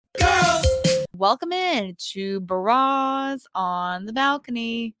welcome in to Barrage on the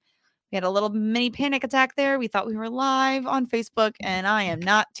Balcony. We had a little mini panic attack there. We thought we were live on Facebook, and I am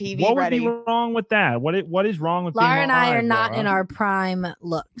not TV ready. What would be wrong with that? What is wrong with Laura being and I live, are not Laura? in our prime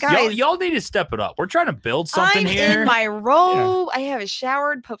look. Guys, y'all need to step it up. We're trying to build something I'm here. in my robe. I haven't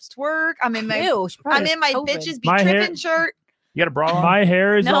showered post work. I'm in my Ew, I'm in my bitches be tripping shirt. You got a bra on? My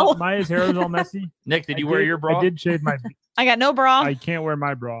hair is No. my hair is all messy. Nick, did you wear your bra? I did shave my. I got no bra. I can't wear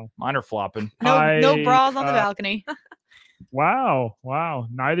my bra. Mine are flopping. No bras on the balcony. Wow.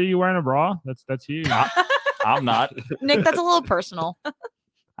 Neither you wearing a bra. That's huge. I'm not. Nick, that's a little personal.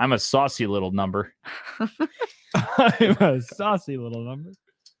 I'm a saucy little number. I'm a saucy little number.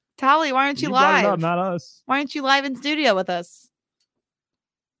 Tally, why aren't you brought it live? up, not us. Why aren't you live in studio with us?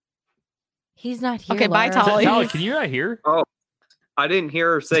 He's not here. Okay, bye, Laura. Tolly. Tally, can you not hear? Oh, I didn't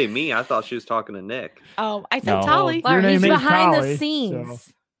hear her say me. I thought she was talking to Nick. Oh, I said No. Tolly. Laura, Your he's name is behind Tolly, the scenes.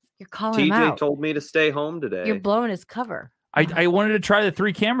 so- You're calling him TJ out. told me to stay home today. You're blowing his cover. I wanted to try the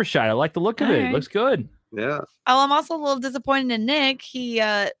 3-camera shot. I like the look of it. Alright. Looks good. Yeah. Oh, I'm also a little disappointed in Nick. He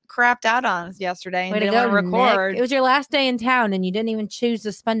crapped out on us yesterday and Way to didn't go, want to record. Nick. It was your last day in town, and you didn't even choose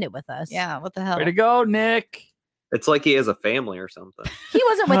to spend it with us. Yeah, what the hell? Way to go, Nick. It's like he has a family or something. He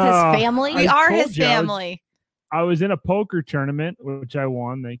wasn't with his family. We I are told his you I was- family. I was in a poker tournament, which I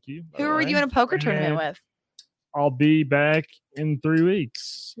won. Thank you. by Who the were you way. in a poker tournament And with? I'll be back in 3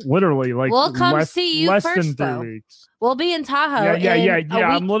 weeks. Literally, like We'll come less, see you less first, than 3 though. weeks. We'll be in Tahoe. Yeah. in a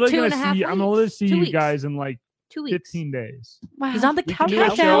I'm week, literally 2.5 gonna see. I'm gonna weeks. see 2 you weeks. guys in like 2 weeks. 15 days. Wow. He's on the We can couch do a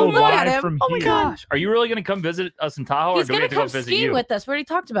right show now. Look at live him. from Oh my here. gosh. Are you really going to come visit us in Tahoe, or He's do we gonna have to go come visit skiing you? with us. We already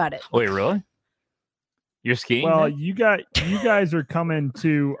talked about it. Wait, really? You're skiing? Well, Nick? you guys are coming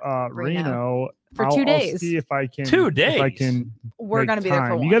to Reno For I'll, 2 I'll days. see if I can. 2 If I days? can. We're make gonna be there for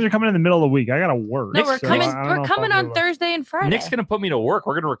time. one. You guys are coming in the middle of the week. I gotta work. No, we're Nick's- coming. I don't know We're if I'll coming be on able to- Thursday and Friday. Nick's going to put me to work.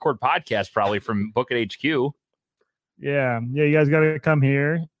 We're going to record podcasts probably from Book at HQ. Yeah. You guys gotta come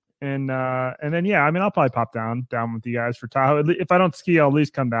here, and then yeah. I mean, I'll probably pop down with you guys for Tahoe. If I don't ski, I'll at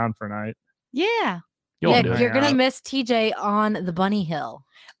least come down for a night. Yeah. You'll Nick, do it. you're gonna Yeah. miss TJ on the Bunny Hill.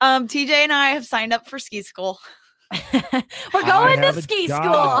 TJ and I have signed up for ski school. We're I going have to a ski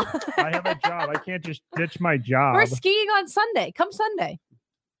job. school. I have a job. I can't just ditch my job. We're skiing on Sunday. Come Sunday.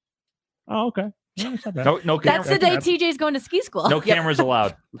 Oh, okay. Yeah, that's not bad. No camera. That's the day TJ's going to ski school. No cameras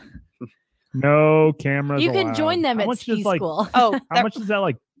allowed. No cameras. You can allowed. join them How at much ski does, like, school. Oh, How much does that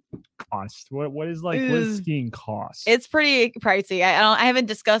like cost? What is like what does Ooh. skiing cost? it's pretty pricey. I haven't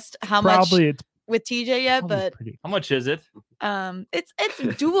discussed how probably much with TJ yet, probably but pretty. How much is it? it's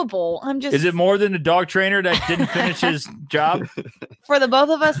doable. I'm just Is it more than the dog trainer that didn't finish his job? for the both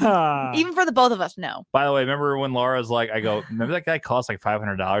of us. Ah, Even for the both of us, no. By the way, remember when Laura's like, I go, remember that guy cost like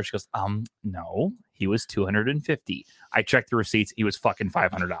 $500? She goes, no, he was $250. I checked the receipts. He was fucking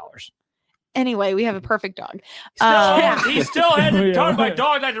 $500. Anyway, we have a perfect dog. He still had to Yeah. tell my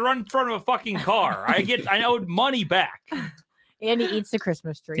dog not to run in front of a fucking car. I owed money back. And he eats the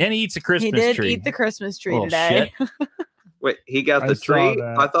Christmas tree. And he eats a Christmas He did tree. eat the Christmas tree Little today. Wait, he got I the saw tree?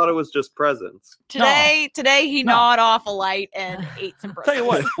 that. I thought it was just presents. Today he No. gnawed off a light and ate some Tell you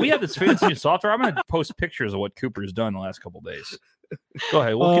what, presents. we have this fancy new software. I'm going to post pictures of what Cooper's done the last couple days. Go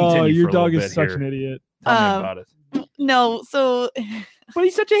ahead. We'll oh, continue. your for a little dog is bit such here. an idiot. Tell me Um, about it. No, so But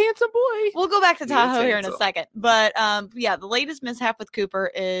he's such a handsome boy. we'll go back to He is Tahoe here in a handsome. second. But yeah, the latest mishap with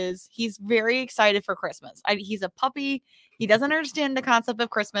Cooper is he's very excited for Christmas. He's a puppy. He doesn't understand the concept of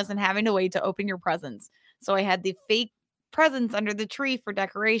Christmas and having to wait to open your presents. So I had the fake presents under the tree for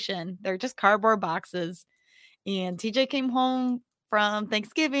decoration. They're just cardboard boxes. And TJ came home from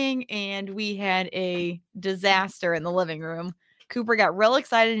Thanksgiving and we had a disaster in the living room. Cooper got real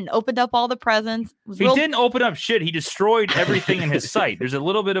excited and opened up all the presents. Was He real- didn't open up shit. He destroyed everything in his sight. There's a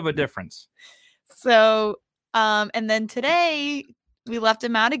little bit of a difference. So, and then today we left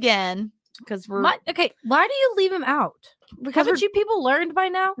him out again because we're Okay, why do you leave him out? because Haven't you people learned by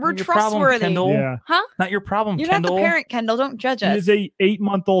now? we're Your problem, trustworthy. Kendall. Yeah. Not your problem, You're Kendall. not the parent, Kendall. Don't judge He us. is a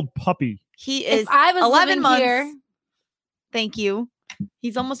 8-month-old puppy. He is If I was 11 living months. here, Thank you.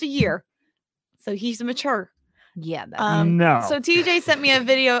 He's almost a year, so he's mature. yeah, that's No. So TJ sent me a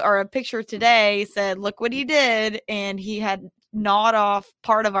video or a picture today. Said, "Look what he did," and he had gnawed off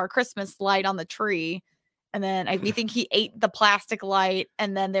part of our Christmas light on the tree. And then we think he ate the plastic light,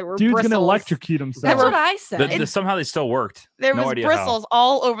 and then there were Dude's bristles. gonna electrocute himself. that's were- what I said. Somehow they still worked. There No was idea how. bristles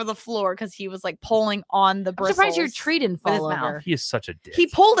all over the floor because he was like pulling on the I'm bristles. surprised your tree didn't with his fall mouth. over. He is such a dick. He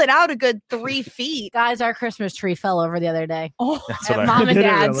pulled it out a good 3 feet. Guys, our Christmas tree fell over the other day. Oh, That's At what mom and Did it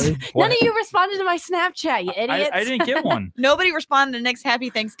dad's. really? None of you responded to my Snapchat, you idiots. I didn't get one. nobody responded to Nick's Happy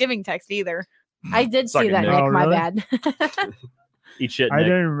Thanksgiving text either. I did Suck see it, that, Nick. Nick. Oh, My really? bad. Eat shit, I Nick.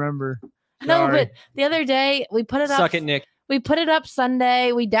 didn't remember. No, Sorry. but the other day we put it up. Suck it, Nick. We put it up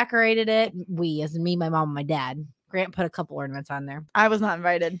Sunday. We decorated it. We, as me, my mom, and my dad. Grant put a couple ornaments on there. I was not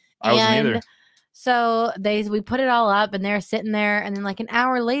invited. I wasn't either. So we put it all up, and they're sitting there. And then like an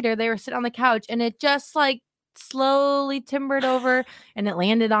hour later, they were sitting on the couch, and it just like slowly timbered over, and it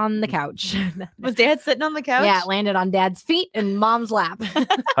landed on the couch. Was Dad sitting on the couch? Yeah, it landed on Dad's feet and Mom's lap.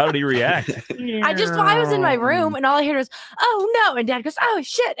 How did he react? I was in my room, and all I heard was, "Oh no!" And Dad goes, "Oh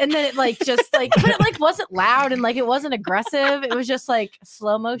shit!" And then it like just like, but it like wasn't loud and like it wasn't aggressive. It was just like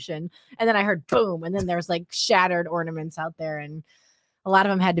slow motion. And then I heard boom, and then there's like shattered ornaments out there, and a lot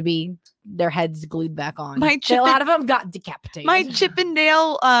of them had to be their heads glued back on. A lot of them got decapitated. My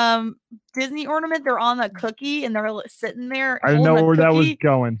Chippendale Disney ornament, they're on a cookie and they're sitting there. I didn't know holding a where that was cookie.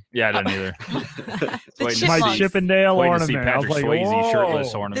 going. Yeah, I didn't either. The Waiting My chipmunks. Chippendale waiting to see ornament. I was Patrick like, Swayze shirtless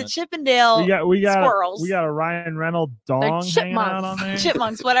whoa. The ornament. Chippendale We got squirrels. we got a Ryan Reynolds dong hanging chipmunks. out on there.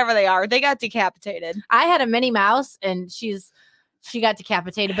 chipmunks, whatever they are. They got decapitated. I had a Minnie Mouse, and she got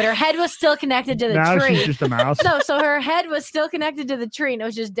decapitated, but her head was still connected to the Now tree. she's just a mouse. No, so her head was still connected to the tree, and it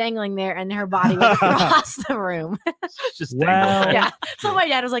was just dangling there, and her body was across the room. Just Well, Yeah. So my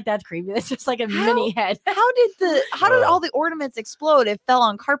dad was like, "That's creepy. That's just like a mini head." How did all the ornaments explode? It fell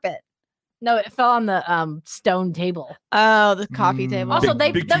on carpet. No, it fell on the stone table. Oh, the coffee Mm. table. Also,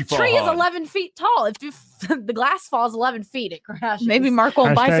 Big the T fall tree is hard. 11 feet tall. If the glass falls 11 feet, it crashes. Maybe Mark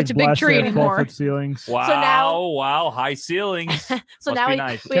won't buy Hashtag such a big blessed tree they have anymore. 12-foot ceilings. Wow, wow, high ceilings. So Must now be we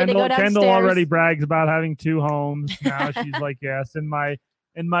nice. had to go downstairs. Kendall already brags about having 2 homes. Now she's like, yes, in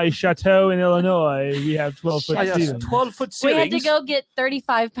my chateau in Illinois, we have 12-foot Oh, yes, ceilings. 12-foot We ceilings. had to go get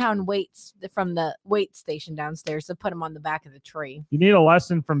 35-pound weights from the weight station downstairs to put them on the back of the tree. You need a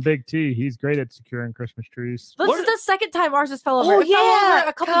lesson from Big T. He's great at securing Christmas trees. This What- is the second time ours has fell over. Oh, It fell yeah, over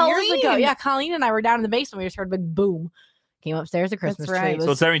a couple years ago. Colleen. Yeah, Colleen and I were down in the basement. We just heard a big boom. Came upstairs. The Christmas tree right. was.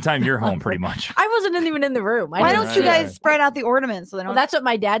 So it's every time you're home, pretty much. I wasn't even in the room. Why don't you Right. guys spread out the ornaments so they Well, don't? that's what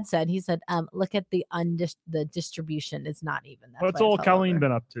my dad said. He said, "Look at the distribution. It's not even." That's What's why it old fell Colleen over.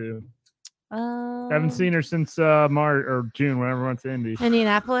 been up to? Haven't Um, seen her since March or June, whenever we went to Indy.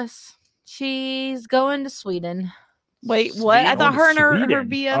 Indianapolis. She's going to Sweden Wait, what? I Sweden? thought her and her Sweden.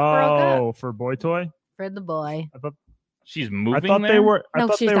 BF broke up. Oh, for Boy Toy? for the boy. I thought, She's I moving thought there? they were. I No,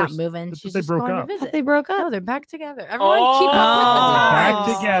 thought she's they not were, moving. thought She's they just broke going up. to visit. They broke No, up. they're back together. Everyone keep up Back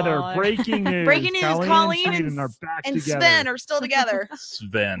Oh. together. Breaking news. Breaking news, Colleen and and Sweden are back And together. Sven are still together.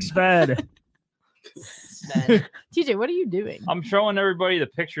 Sven. Sved. with the TJ, what are you doing? I'm showing everybody the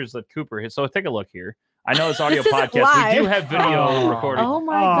pictures that Cooper hit. So take a look here. I know it's audio This isn't podcast. We do live. have video Oh. recording. Oh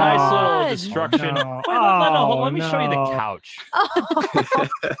my Oh. Nice god! little destruction. No. Wait, let me show you the Oh, no. couch.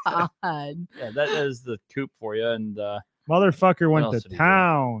 Oh god! Yeah, that is the coop for you. And Motherfucker What went else to did he do?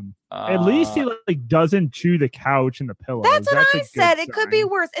 town. At least he like doesn't chew the couch and the pillows. That's what a I good said. It could be sign.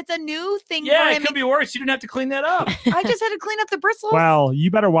 worse. It's a new thing yeah, for it him. could be worse. You didn't have to clean that up. I just had to clean up the bristles. Well, you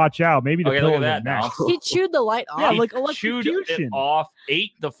better watch out. Maybe the Okay, look pillows at are that now. next. He chewed the light off. Yeah, He like chewed it electrocution. off,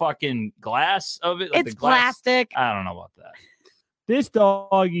 ate the fucking glass of it. Like it's the glass. plastic. I don't know about that. This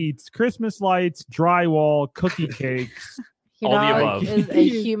dog eats Christmas lights, drywall, cookie cakes. Your all the dog above. is a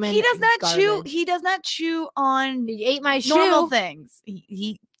human. He does not chew. garbage. He does not chew on He ate my normal shoe. things.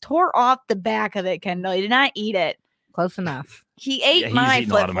 He tore off the back of it, Kendall. He did not eat it. Close enough. He ate Yeah, he's my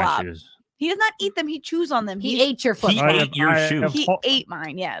eating a lot flip of my flop. shoes. He does not eat them. He chews on them. He He's- ate your foot. He I ate have- your I shoe. have He hol- ate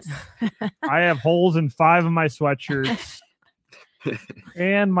mine. Yes. I have holes in 5 of my sweatshirts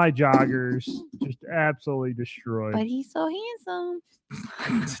and my joggers. Just absolutely destroyed. But he's so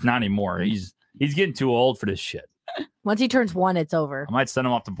handsome. Not anymore. He's getting too old for this shit. Once he turns 1, it's over. I might send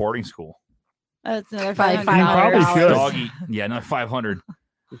him off to boarding school. That's another Probably $500. probably should. Doggy. Yeah, another 500.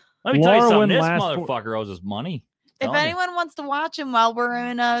 Let me tell you Laura something. wouldn't This last for- motherfucker owes us money. If Telling you. anyone wants to watch him while we're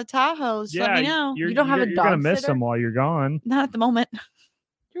in Tahoe, just let me know. You're, You don't have a you're gonna dog miss sitter? him while you're gone. Not at the moment.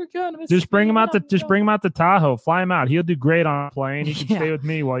 You're gonna miss Just bring him out to me. Tahoe. Fly him out. He'll do great on a plane. He can Yeah. stay with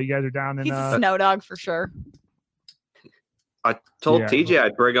me while you guys are down in He's a snow dog for sure. I told Yeah. TJ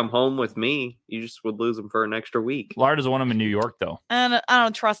I'd bring him home with me. You just would lose him for an extra week. Laura doesn't want him in New York though. And I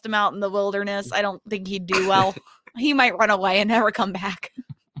don't trust him out in the wilderness. I don't think he'd do well. He might run away and never come back.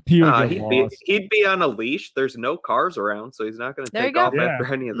 he would get lost. He'd be on a leash. There's no cars around, so he's not going to There you take go. off Yeah.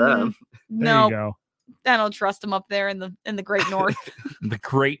 after any of Mhm. them. There No, you go. I don't trust him up there in the Great North. The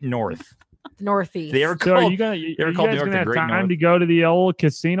Great North. Northeast. They are So are called. you gonna? ever Are you called New guys York gonna the have Great time North? to go to the old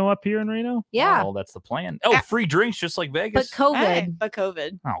casino up here in Reno? yeah. Well, that's the plan. Oh, Yeah. free drinks just like But Vegas. COVID. Hey, but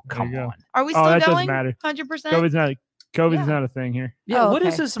COVID. Oh, come go. on. Are we Oh, still that doesn't going? matter. 100%. COVID's Yeah. not a thing here. Yeah, Oh, what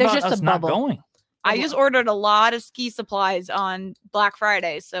is okay. this There's about just a us not bubble. going? I just ordered a lot of ski supplies on Black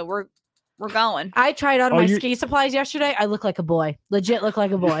Friday, so we're We're going. I tried on Oh, my you- ski supplies yesterday. I look like a boy. Legit look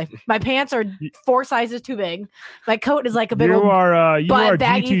like a boy. My pants are 4 sizes too big. My coat is like a big You old are butt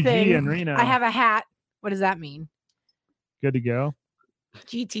baggy G2G thing. in Reno. I have a hat. What does that mean? good to go.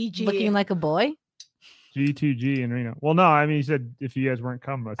 GTG. Looking like a boy? G2G in Reno. Well, no, I mean, you said if you guys weren't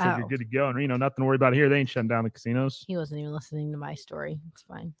coming, I said Oh. you're good to go in Reno. Nothing to worry about here. They ain't shutting down the casinos. He wasn't even listening to my story. It's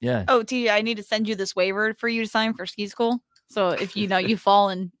fine. Yeah. Oh, TJ, I need to send you this waiver for you to sign for ski school. So if you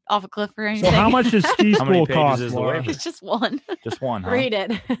fallen off a cliff or anything, So how much does ski How many school pages cost? is the Laura? waiver? It's just one. Just one. Huh? Read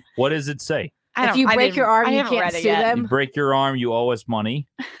it. What does it say? If you break your arm, I you haven't can't read it sue yet. them. You break your arm, you owe us money.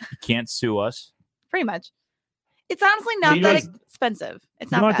 You can't sue us. Pretty much. It's honestly not you that guys- expensive.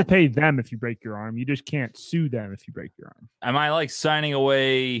 It's You not don't have to bad. pay them if you break your arm. You just can't sue them if you break your arm. Am I like signing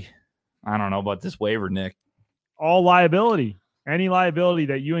away? I don't know about this waiver, Nick. All liability, any liability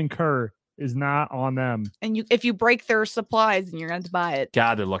that you incur is not on them. And if you break their supplies, then you're going to have to buy it.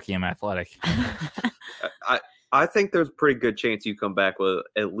 God, they're lucky I'm athletic. I think there's a pretty good chance you come back with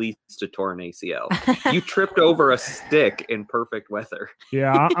at least a torn ACL. You tripped over a stick in perfect weather.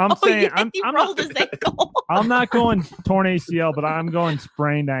 Yeah, I'm Oh, saying yeah, he rolled his ankle. I'm not going torn ACL, but I'm going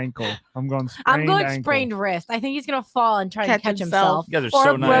sprained ankle. I'm going sprained I'm going ankle. sprained wrist. I think he's gonna fall and try to Catch catch himself. himself. You guys are Or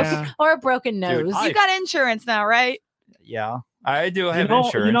so a nice. broken Yeah. or a broken Dude, nose. I- You got insurance now, right? Yeah, I do have know- you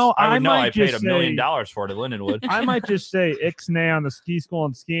insurance. know, I I would know. I might paid just $1 million say- for it at Lindenwood. I might just say ixnay on the ski school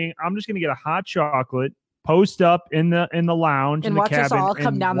and skiing. I'm just gonna get a hot chocolate, post up in the lounge And in the watch us cabin, all come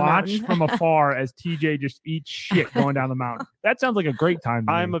and down the watch mountain. from afar as TJ just eats shit going down the mountain. That sounds like a great time.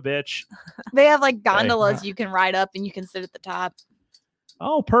 To I'm me. a bitch. They have like gondolas you can ride up and you can sit at the top.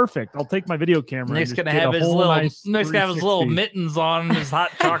 Oh, perfect. I'll take my video camera. and Nick's just gonna get a have his whole little nice Nick's gonna have his little 360. mittens on, his hot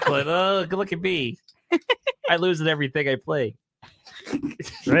chocolate. Oh, look at me! I lose at everything I play.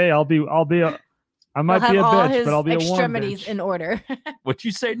 Hey, I might He'll be a have all bitch, his but I'll be a warm extremities bitch. in order. What'd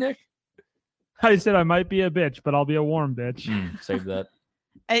you say, Nick? I said I might be a bitch, but I'll be a warm bitch. Save that.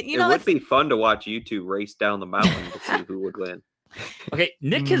 You It know, would that's be fun to watch you two race down the mountain to see who would win. Okay,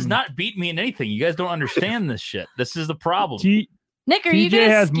 Nick has Mm. not beat me in anything. You guys don't understand this shit. This is the problem. Nick, are you TJ gonna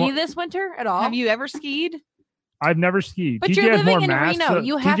has ski more- this winter at all? have you ever skied? I've never skied. But TJ you're has more living in mass. Reno.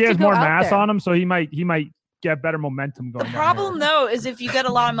 You have TJ to has go more out mass there. on him, so he might get better momentum The going. problem though is if you get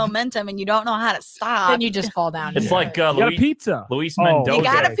a lot of momentum and you don't know how to stop, Then you just fall down. It's Yeah. like You got a Luis, pizza. Luis Oh, Mendoza. You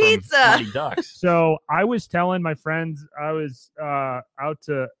got a from pizza. Mighty Ducks. So I was telling my friends I was out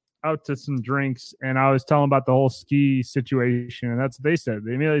to some drinks, and I was telling about the whole ski situation, and that's what they said.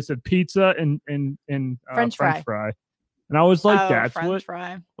 They immediately said pizza and French fry. and I was like, oh, that's French what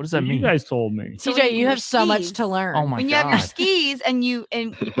fry. What does that you mean? guys told me. So TJ, when you your have so much skis- to learn. Oh my When you god! have your skis and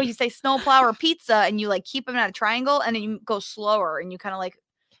when you say snowplow or pizza and you like keep them at a triangle and then you go slower and you kind of like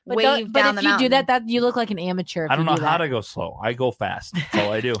But, wave but down if the you do mountain. that, you look like an amateur. If I don't you know do how that. to go slow. I go fast. That's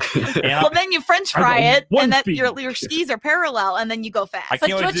all I do. And Well, then you French fry I go it, one and then speed. your skis are parallel, and then you go fast. I But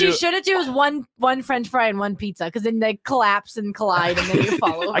can't wait what to you do- should do is one French fry and one pizza, because then they collapse and collide, and then you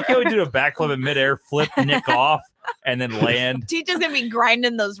fall over. I can't wait to do a backflip in midair, flip Nick off, and then land. Teacher's gonna be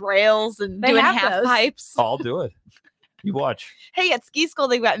grinding those rails and They doing have half those. pipes. I'll do it. You watch. Hey, at ski school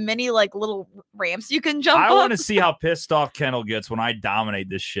they've got many like little ramps you can jump I up. want to see how pissed off Kendall gets when I dominate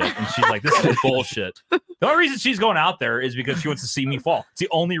this shit. And she's like, this is bullshit. The only reason she's going out there is because she wants to see me fall. It's the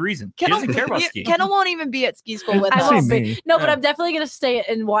only reason. She doesn't care about skiing. Kendall won't even be at ski school with I us. won't See be. me. No, but Yeah. I'm definitely gonna stay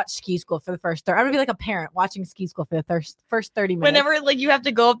and watch ski school for the first. I'm gonna be like a parent watching ski school for the first 30 minutes. Whenever like you have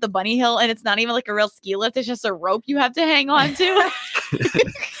to go up the bunny hill and it's not even like a real ski lift, it's just a rope you have to hang on to. and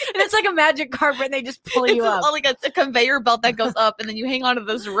it's like a magic carpet, and they just pull It's you up. like a conveyor belt that goes up, and then you hang onto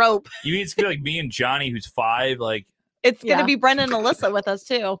this rope. You mean it's gonna be like me and Johnny, who's 5? Like, It's gonna Yeah. be Brendan and Alyssa with us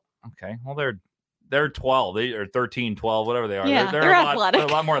too. okay, well they're 12, they are 13, 12, whatever they are. Yeah, they're they're a lot, athletic. they're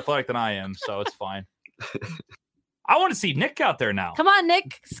a lot more athletic than I am, so it's fine. I want to see Nick out there now. Come on,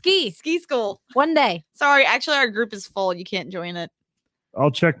 Nick, ski Ski school. one day. Sorry, actually, our group is full. You can't join it.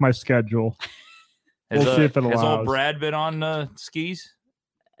 I'll check my schedule. Has, We'll see if it has allows. old Brad been on skis?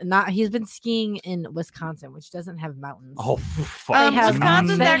 He's been skiing in Wisconsin, which doesn't have mountains. Oh, fuck. have-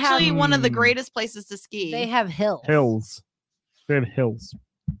 Wisconsin's they actually have- one of the greatest places to ski. They have hills. Hills. They have hills.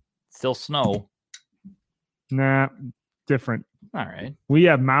 Still snow. Nah, different. All right. We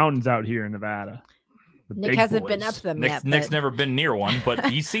have mountains out here in Nevada. The Nick big hasn't been boys. up them Nick's, yet. Nick's but never been near one, but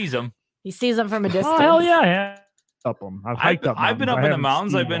he sees them. he sees them from a distance. Oh hell yeah, I have up them. I've hiked up. I've been mountains. up I in the haven't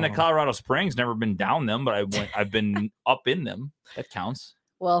mountains. I've skied been to on 'em. Colorado Springs. Never been down them, but I've been up in them. That counts.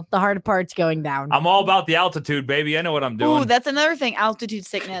 Well, the hard part's going down. I'm all about the altitude, baby. I know what I'm doing. Ooh, that's another thing. Altitude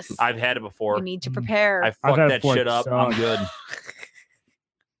sickness. I've had it before. You need to prepare. I I've fucked had that it before, shit it up. I'm sucks. good.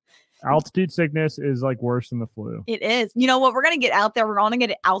 Altitude sickness is like worse than the flu. It is. You know what? We're gonna get out there. We're all gonna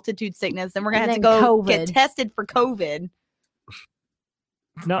get altitude sickness, and we're gonna have to And go then get COVID. tested for COVID.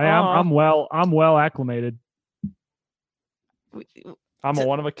 Hey, I'm well acclimated. I'm a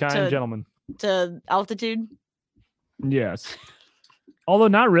one of a kind to- gentleman. To altitude. Yes. Although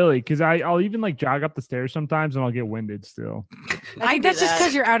not really, because I'll even like jog up the stairs sometimes and I'll get winded still. I think do that's just that.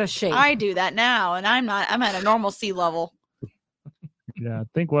 because you're out of shape. I do that now, and I'm at a normal sea level. Yeah. I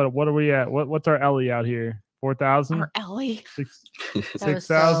think what are we at? What's our Ellie out here? 4,000? Or Ellie. That was so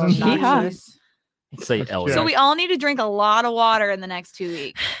 6,000? obnoxious. Say Ellie. So we all need to drink a lot of water in the next 2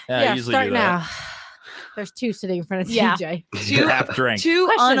 weeks. I usually start do that. now. There's 2 sitting in front of Yeah. TJ. Two, Half drink. two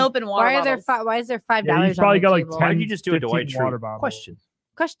Question, unopened water Why are there bottles. why is there $5 Yeah, he's on probably the got like table? 10, Why don't you just do a 15 Dwight Schrute water bottles. Question.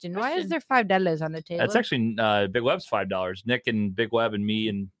 Question: Why is there $5 on the table? That's actually Big Web's $5. Nick and Big Web and me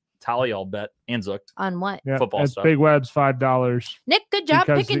and Tally all bet, and Zook. on what? Yeah, Football that's stuff. Big Web's $5 Nick, good job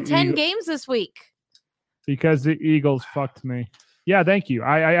Because picking the 10 Eagle- games this week. because the Eagles fucked me. Yeah, thank you.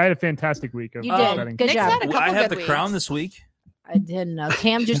 I had a fantastic week. Of You did. betting. Good Nick's job. had a I couple have good the crown weeks. this week. I didn't know.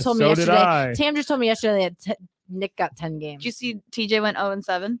 Tam just told me So did yesterday. I. Tam just told me yesterday that Nick got 10 games. Did you see TJ went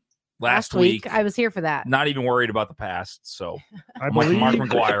 0-7? Last week. I was here for that. Not even worried about the past. So I Mark believe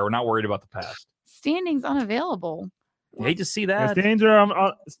McGuire, we're not worried about the past. Standings unavailable. You hate to see Yeah,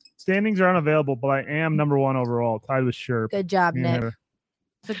 that. standings are unavailable, but I am number 1 overall, tied with Sherp. Good job, Me and Nick. her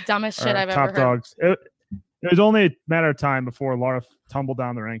It's the dumbest are shit I've top ever heard. dogs. It was only a matter of time before Laura tumbled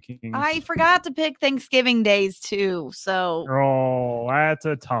down the rankings. I forgot to pick Thanksgiving days too, so Oh, that's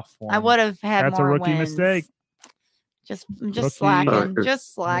a tough one. I would have had That's a more rookie wins. mistake. I'm just Rookie slacking. mistake.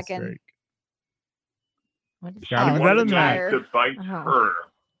 Just slacking. Mistake. What is Gotta Oh, be it's better the than that. dryer. bite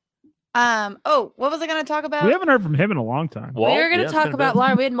Oh. Oh, what was I going to talk about? We haven't heard from him in a long time. Well, we were going yeah, to it's talk been a about bit.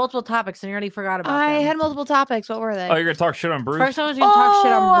 Laura. We had multiple topics and you already forgot about I them. had multiple topics. What were they? Oh, you're gonna talk shit on Bruce? First one was going to talk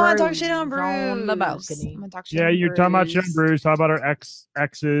shit on Bruce. I want to talk shit on Bruce On the balcony. I'm gonna talk shit Yeah, on you're talking about Bruce. Sean Bruce. Talk about our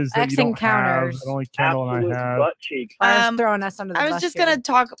exes that Ex you don't encounters. have. That only Kendall and I have. Laura's Um, throwing us under the I was bus just here. gonna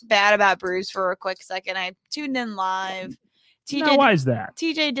talk bad about Bruce for a quick second. I tuned in live. Now, why is that?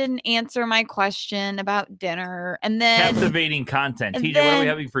 TJ didn't answer my question about dinner, and then Captivating content. and TJ, what are we then-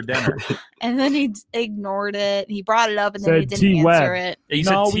 having for dinner? he ignored it. He brought it up, and then he Said didn't T-Web. answer it. You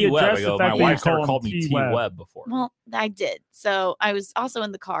No, said we T Web. I addressed the go, fact my that you wife's never call him called me T T-Web. Web before. Well, I did. So I was also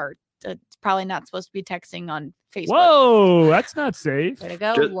in the car. It's probably not supposed to be texting on Facebook. Whoa, that's not safe. Way to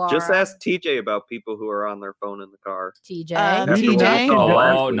go, Just, Laura. just ask TJ about people who are on their phone in the car. TJ. Um, We do not TJ? Oh,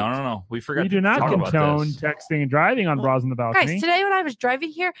 last Oh, week. no. We forgot We to do not talk about condone this. texting and driving on Bras in the Balcony. Guys, today when I was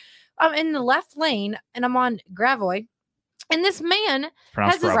driving here, I'm in the left lane and I'm on Gravois, and this man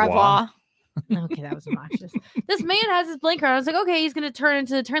Pronounced has his Bravois. okay, that was obnoxious. This man has his blinker on. I was like, okay, he's gonna turn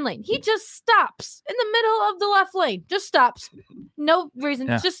into the turn lane. He just stops in the middle of the left lane. Just stops. No reason.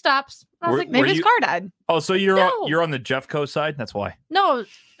 Yeah. Just stops. I was Were- like, Maybe were his you- car died. Oh, so you're No. you're on the Jeffco side? That's why. no,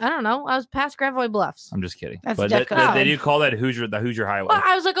 I don't know. I was past Gravois Bluffs. I'm just kidding. That's but Jeffco they side. do call that the Hoosier Highway. Well,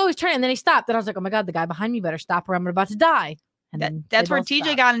 I was like, oh, he's turning. And then he stopped. And I was like, oh my God, the guy behind me better stop or I'm about to die. And then That's they where both TJ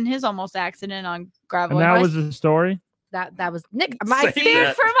stopped. got in his almost accident on gravel. and that was the story. That was Nick. My Say fear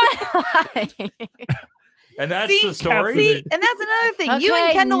that. for my life. And that's See, the story. See, and that's another thing. You and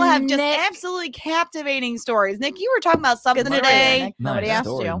Okay, Kendall have just Nick. absolutely captivating stories. Nick, you were talking about something story, today, Nick. nobody Nice asked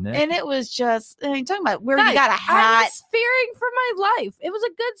story, you, Nick. and it was just you're talking about where Guys, you got a I hat. was fearing for my life. It was a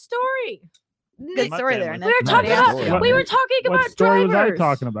good story. Good My story family. there. We Nick. were Nice talking story. about. We were talking What about story drivers. was I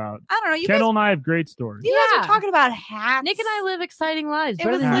talking about? I don't know. You Kendall guys, and I have great stories. you guys Yeah. are talking about hats. Nick and I live exciting lives. It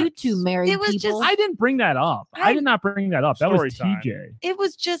Better was than like- you two married it was just- people. I didn't bring that up. I did not bring that up. That Story was time. TJ. It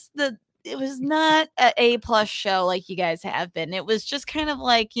was just it was not an A+ show like you guys have been. It was just kind of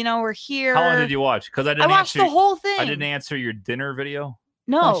like, we're here. How long did you watch? Because I I didn't watched answer. the whole thing. I didn't answer your dinner video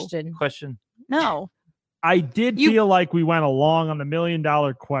No, question. no. I did You- feel like we went along on the $1 million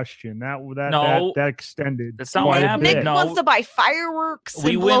question. No. That extended. That's not quite what a happened. bit. Nick No. wants to buy fireworks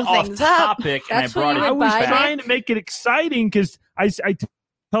We and blow went off things up. topic, and I That's what brought you it I would was buy. trying to make it exciting because I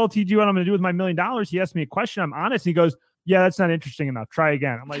tell TG what I'm going to do with my $1 million. He asked me a question. I'm honest. He goes, "Yeah, that's not interesting enough. Try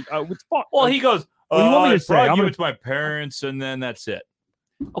again." I'm like, "What's fuck?" Well, he goes, What do you want me I to say? brought I'm you gonna- with my parents, and then that's it.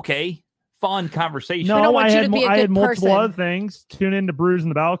 Okay, fun conversation. don't No, want I you had, to be a I had good multiple person. other things. Tune in to Brews in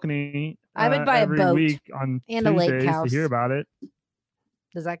the Balcony. I would buy a every boat week on and a lake Tuesdays house. to hear about it.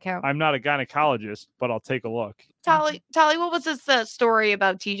 Does that count? I'm not a gynecologist, but I'll take a look. Tolly, what was this story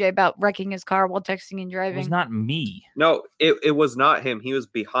about TJ about wrecking his car while texting and It driving? was not me. No, it was not him. He was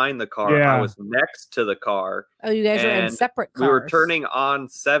behind the car. Yeah. I was next to the car. Oh, you guys were in and separate cars. We were turning on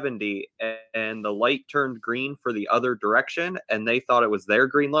 70 and the light turned green for the other direction and they thought it was their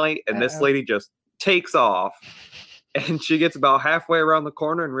green light and this Uh-oh. lady just takes off And she gets about halfway around the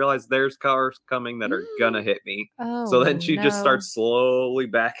corner and realizes there's cars coming that are gonna hit me. Oh, So then she just no. starts slowly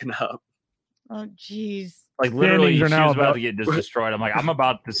backing up. Oh, jeez. Like literally, Standings she are was now about about- to get just destroyed. I'm like, I'm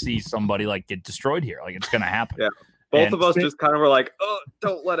about to see somebody like get destroyed here. Like it's gonna happen. Yeah. Both And of us just kind of were like, "Oh,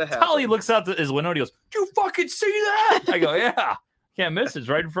 don't let it happen." Tully looks out his window and he goes, "You fucking see that?" I go, "Yeah, can't miss. It's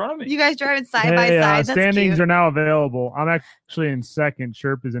right in front of me." You guys driving side by Hey, side. That's standings cute. are now available. I'm actually in second.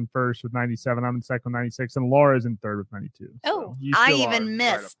 Sherp is in first with 97. I'm in second with 96, and Laura's in third with 92. Oh, you I still are even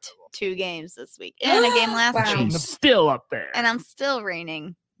right up missed 2 games this week and a game last Wow. there. week, She's still up there. and I'm still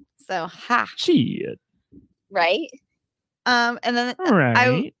reigning. So ha. Shit. Right? And then All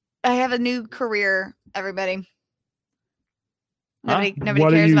right. I have a new career. Everybody. Huh? Nobody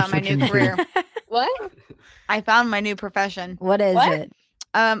What are cares you about my new switching to? career. What? I found my new profession. What is What? it?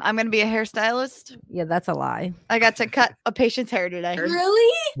 I'm going to be a hairstylist. Yeah, that's a lie. I got to cut a patient's hair today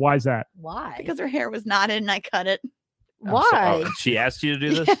Really? Why is that? Why? because her hair was knotted and I cut it. Why? She asked you to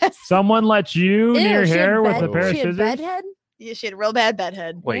do this? Yes. Someone let you Ew, near she had hair with bed- a pair of she had scissors? bedhead? Yeah, she had a real bad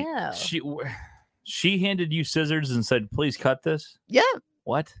bedhead. Wait, Ew. she handed you scissors and said, "Please cut this." Yeah,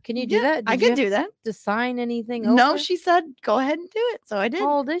 What? Can you do yeah, that? I Did you could do have that. to sign anything? No, over? she said go ahead and do it. So I did.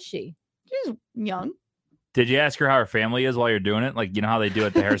 How old is she? She's young. Did you ask her how her family is while you're doing it? Like you know how they do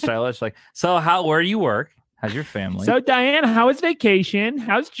at the hairstylist? Like, so where do you work? How's your family? So, Diane, how was vacation?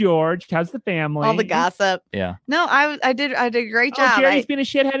 How's George? How's the family? All the gossip. yeah. No, I did a great Oh, job. Jerry's been a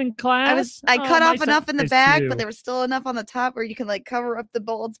shithead in class. I Oh, cut my off enough in the son is back, too. but there was still enough on the top where you can like cover up the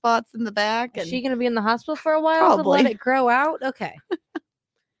bald spots in the back. Is And she going to be in the hospital for a while to Probably. let it grow out? Okay.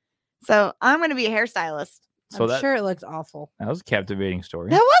 so I'm going to be a hairstylist. So I'm that sure it looks awful. that was a captivating story.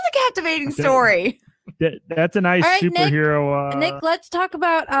 That was a captivating Okay. story. That's a nice All right, Nick. superhero. Nick, let's talk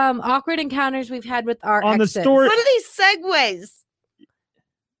about awkward encounters we've had with our on the exes. story. What are these segues?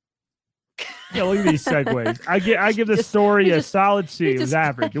 Yeah, look at these segues. I give the Just- story he a just- solid C. he It was just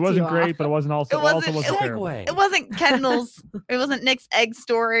average. flipped It wasn't you great, off. but it wasn't also It wasn't- wasn't it- terrible. It wasn't Kendall's. It wasn't Nick's egg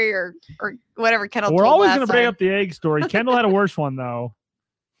story or whatever Kendall. We're told always last going to bring time. up the egg story. Kendall had a worse one though.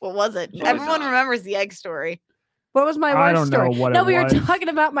 What was it? Was Everyone not. remembers the egg story. What was my I worst don't know story? what No, it we were was. talking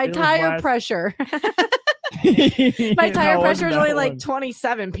about my It was tire last- pressure. My My tire pressure is only like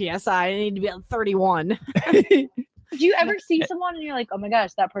 27 psi. I need to be at 31. Do you ever see someone and you're like, oh my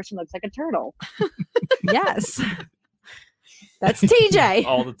gosh, that person looks like a turtle? Yes. That's TJ.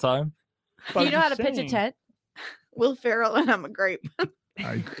 All the time. Do you know how to pitch a tent? Will Ferrell and I'm a grape.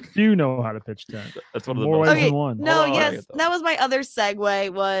 I do know how to pitch tent. That's one of the More best. ways Okay, than one. No, Hold on, I yes, get that. that was my other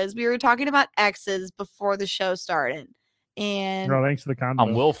segue. Was we were talking about exes before the show started, and Girl, thanks for the convo.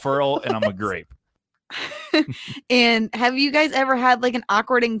 I'm Will Ferrell and I'm a grape. and have you guys ever had like an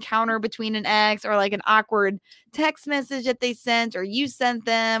awkward encounter between an ex or like an awkward text message that they sent or you sent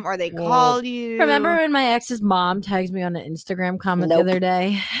them or they Well, called you? Remember when my ex's mom tagged me on an Instagram comment Nope. the other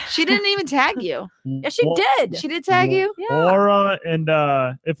day? She didn't even tag you. Yeah, she Well, did. She did tag you. Yeah. Laura and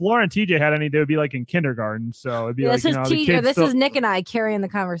if Laura and TJ had any, they would be like in kindergarten. So it'd be This like, is the TJ. kids This still- is Nick and I carrying the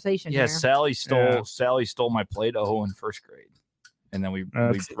conversation Yeah, here. Sally stole Yeah. my Play-Doh in first grade, and then we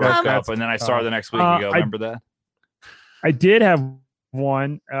That's- broke up, that's and then I saw her the next week. tough. You go, I- remember that? I did have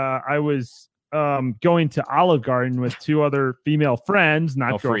one. I was going to Olive Garden with 2 other female friends,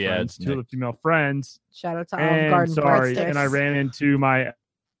 not No free girlfriends, ads, 2 other female friends. Shout out to Olive And Garden. sorry, breadsticks. and I ran into my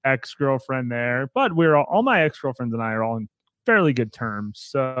ex-girlfriend there, but we're all my ex-girlfriends and I are all in fairly good terms.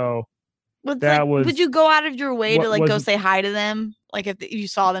 So What's That like, was- would you go out of your way to what like go was- say hi to them? Like if you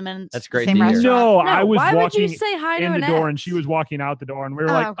saw them in That's the great same to hear. restaurant? no, No, I was why would you walking say hi to in an the door ex? and she was walking out the door and we were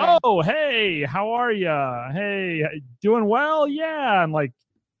Oh, like, okay. oh, hey, how are ya? Hey, doing well? Yeah. And like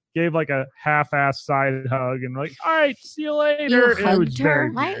gave like a half-ass side hug and like, all right, see you later. And it was hugged her? very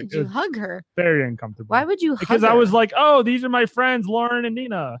Why weird. would It you was hug her? very uncomfortable. Why would you? Because hug I her? was like, oh, these are my friends, Lauren and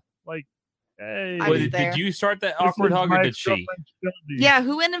Nina. Like, hey. I Wait, was there. did you start that this awkward is hug my or did she? ex-girlfriend, Sylvie. Yeah,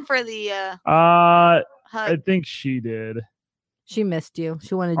 who went in for the I hug? think she did. she missed you.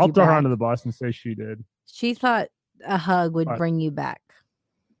 She wanted I'll you throw her back. under the bus and say she did. She thought a hug would What? bring you back.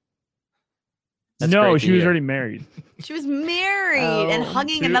 That's no, great to she was hear. already married. She was married and Oh.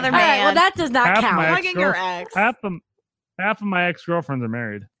 hugging Dude. another All right, man. well that does not Half count. my hugging your ex-girlfriend- ex. Half of my ex-girlfriends are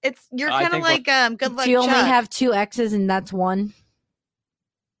married. It's you're I kind of think like good luck. Do you only Chuck. have 2 exes and that's one?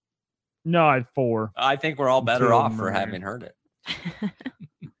 No, I had 4. I think we're all Two better of off them for are having married. heard it.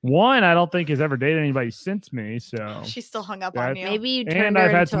 One, I don't think has ever dated anybody since me. So, She still hung up That- on you. Maybe you turned and her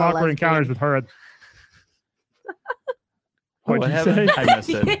I've had into some a awkward encounters with her. What'd What you happened? say? I missed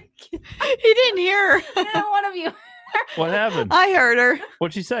it. he didn't hear her. Neither one of you. What happened? I heard her.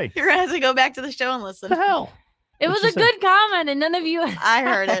 What'd she say? You're gonna have to go back to the show and listen. What the hell? It What'd was she a say? good comment, and none of you. I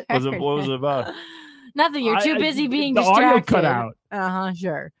heard it. What was it about? Nothing. You're too busy being the distracted. audio cut out.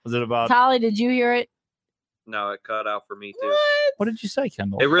 Sure. Was it about? Tolly, did you hear it? No, it cut out for me too. What did you say,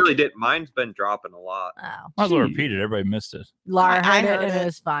 Kendall? It really did. Mine's been dropping a lot. Oh. Might as well repeat it. Everybody missed it. Laura I heard, heard it, and it. it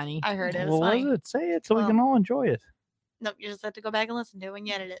was funny. I heard it. It was Well, what funny. was it? Say it so we Well- can all enjoy it. Nope, you just have to go back and listen to it when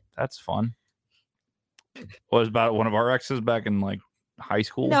you edit it. That's fun. What was about one of our exes back in like high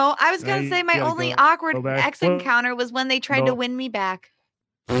school? No, I was Now gonna you say my gotta only go awkward back. ex Well, encounter was when they tried to no. win me back.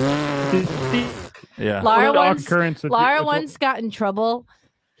 Yeah. Laura What are the once, occurrence with- Laura with- once got in trouble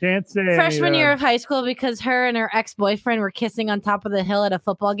can't say any, freshman year of high school because her and her ex-boyfriend were kissing on top of the hill at a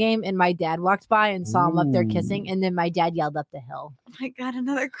football game, and my dad walked by and saw them up there kissing, and then my dad yelled up the hill. Oh my god,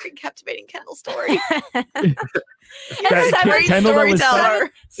 another great captivating Kendall story. That- Great Kendall, that was storyteller.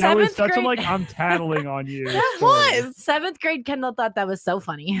 That was Seventh such a grade, like I'm tattling on you. That story. was. seventh grade Kendall thought that was so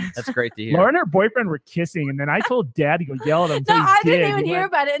funny. That's great to hear. Laura and her boyfriend were kissing, and then I told Dad to go yell at him. No, so he I didn't did. even He hear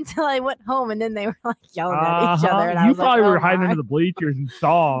went, about it until I went home, and then they were like yelling at each other, and I You was like, probably "Oh were hiding my." under the bleachers and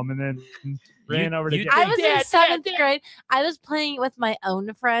saw him, and then ran over to you get I think- was in seventh grade. I was playing with my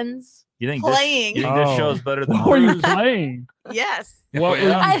own friends. You think Playing. This, you think this Oh. show's better than What were you Bruce? playing? Yes. What were Yeah.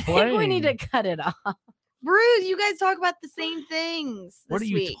 you I think we playing? need to cut it off. Bruce, you guys talk about the same things What this are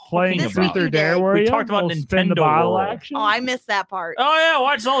you week. Playing This about? week Truth or you Dare, did. were We you? talked about Little spin the Nintendo bottle World. action. Oh, I missed that part. Oh yeah,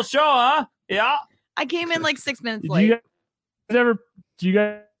 watch the whole show, huh? Yeah. I came in like 6 minutes Did late. you guys ever? Do you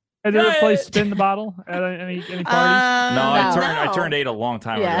guys ever Yeah, play yeah. spin the bottle at any parties? No, I No. turned 8 a long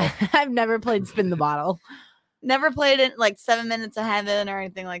time Yeah, ago. I've never played spin the bottle. Never played it like 7 Minutes of Heaven or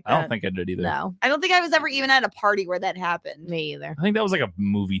anything like that. I don't think I did either. No, I don't think I was ever even at a party where that happened. me either. I think that was like a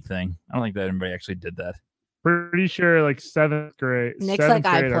movie thing. I don't think that anybody actually did that. Pretty sure, like seventh grade. Nick's seventh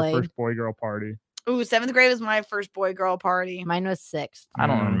like I grade, our played. first boy girl party. Ooh, 7th grade was my first boy girl party. Mine was sixth. I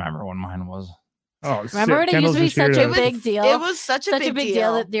don't Mm. remember when mine was. Oh, Remember when it used to be such a big deal? It was such a big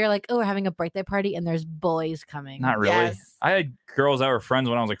deal. that they're like, oh, we're having a birthday party and there's boys coming. Not really. Yes. I had girls that were friends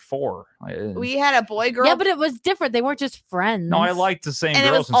when I was like 4. We had a boy girl. Yeah, but it was different. They weren't just friends. No, I liked the same and it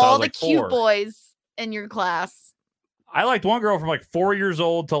girl was since I all was the like cute 4. boys in your class. I liked one girl from like 4 years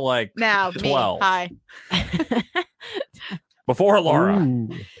old to like Now, me. 12. Hi. before Laura. Ooh.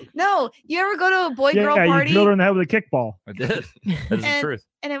 No, you ever go to a boy girl Yeah, you party? drilled her in the head with a kickball. I did. That is the And- truth.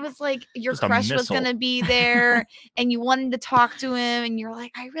 And it was like your Just a crush was missile. gonna be there, and you wanted to talk to him, and you're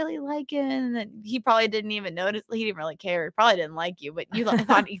like, I really like him. And then he probably didn't even notice. He didn't really care. He probably didn't like you, but you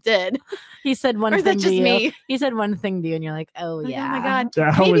thought he did. He said one Or is thing that to just you. me? He said one thing to you, and you're like, oh Like, yeah. oh my god.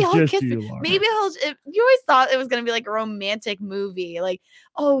 That Maybe was he'll just kiss you, me. Laura. Maybe you always thought it was gonna be like a romantic movie. Like,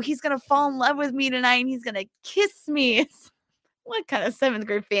 oh, he's gonna fall in love with me tonight, and he's gonna kiss me. What kind of 7th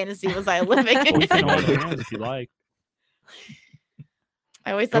grade fantasy was I living We can hold in? hands if you like.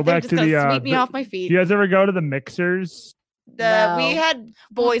 I always Go thought they were back just to gonna the, sweep me the- off my Do feet. you guys ever go to the mixers? We No. had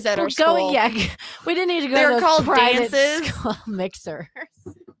boys at our Go- school. Yeah, we didn't need to go They to were those called private dances. school mixers.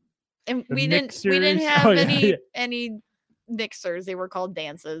 And The we didn't mixers? have Oh, yeah, any yeah. any mixers. They were called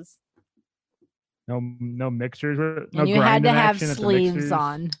dances. No mixers. No And you had to grinding have action at the sleeves mixers?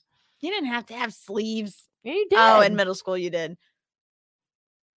 on. You didn't have to have sleeves. Yeah, you did. Oh, in middle school you did.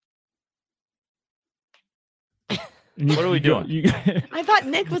 And you- What are we you go- doing? you- I thought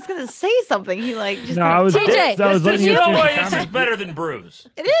Nick was gonna say something. He like just No, kinda- I was. TJ, I was letting There's you no finish way your this is comment. better than Bruce.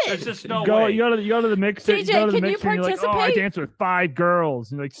 It There's is. just no go, way. you go to the mixer. TJ, you go to the can you mixer and you're like, oh, I participate? danced with 5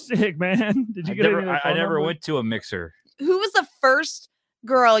 girls. And you're like, sick, man. Did you I get never, any of their I phone never numbers? went to a mixer. Who was the first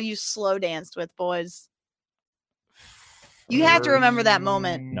girl you slow danced with, boys? You have to remember that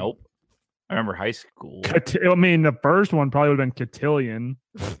moment. Nope. I remember high school. I mean, the first one probably would have been Cotillion.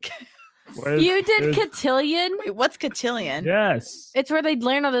 Was- You did was- cotillion? Wait, what's cotillion? Yes. It's where they'd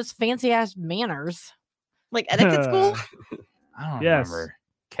learn all those fancy ass manners. Like etiquette school? I don't Yes. remember.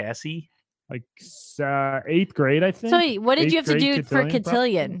 Cassie? Like 8th grade, I think. So wait, what did you have to Eighth do grade for cotillion,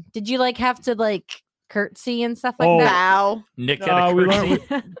 cotillion? Did you like have to like curtsy and stuff like Oh. that? Wow. Nick had a we curtsy.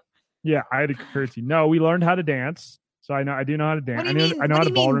 learned, yeah, I had a curtsy. No, we learned how to dance. So I do know how to dance. What do you mean? I know What how do to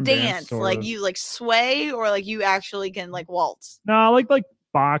you mean ballroom dance? sort Like of. you like sway or like you actually can like waltz? No, like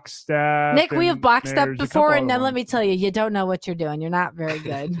box step. Nick, we have and boxed up there's a before, couple and now other let me ones. tell you, you don't know what you're doing. You're not very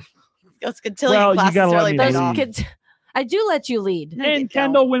good. Those cotillion Well, you classes gotta let really me paid Those lead. off. kids, I do let you lead. No, you And don't.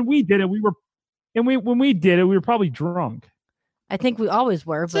 Kendall, when we did it, we were, and when we did it, we were probably drunk. I think we always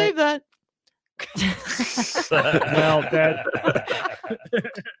were, but Save that. Well, that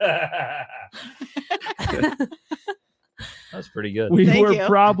That's pretty good. we Thank were you.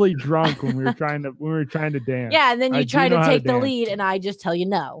 probably drunk when we were trying to dance. yeah, and then I you do try know to how to take the dance. lead, and I just tell you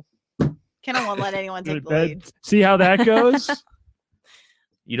no. Kendall won't let anyone take the That- lead. See how that goes?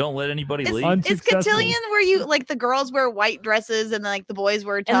 You don't let anybody Is, lead? Un- is Unsuccessful. cotillion where you like the girls wear white dresses and like the boys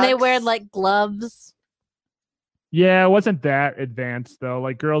wear tux? And they wear like gloves. Yeah, it wasn't that advanced though.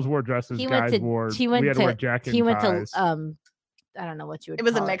 Like girls wore dresses, He went guys to- wore. he went we had to to- wear jackets. He went ties. to I don't know what you would. It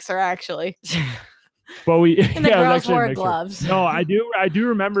was a call mixer, actually. But we And the yeah, it was girls actually a wore mixer. gloves. No, I do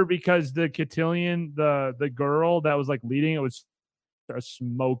remember because the cotillion, the girl that was like leading it was a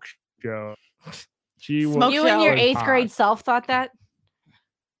smoke show. She was Smoke You and your show. 8th hot. grade self thought that.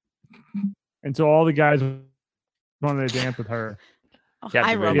 And so all the guys wanted to dance with her. I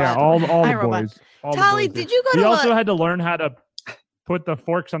Captivating. Yeah, robot. all the iRobot. boys. All the Tali, boys did you go We to also a- had to learn how to put the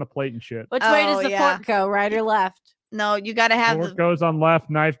forks on the plate and shit. Which way does Oh, the yeah. fork go? Right or left? No, you got to have Fork the. goes on left,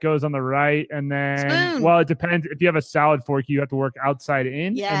 knife goes on the right, and then Spoon. well, it depends. If you have a salad fork, you have to work outside in,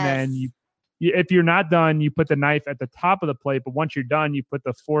 and then Yes. if you're not done, you put the knife at the top of the plate. But once you're done, you put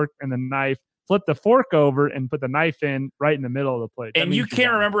the fork and the knife, flip the fork over, and put the knife in right in the middle of the plate. That And you means you're can't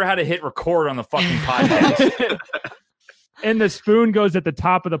done. remember how to hit record on the fucking podcast. And the spoon goes at the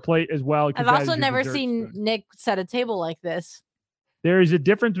top of the plate as well. 'cause I've that also is your never dessert seen spoon. Nick set a table like this. There is a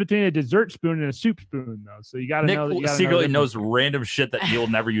difference between a dessert spoon and a soup spoon, though. So you got to Nick know that. You gotta secretly know knows random shit that you'll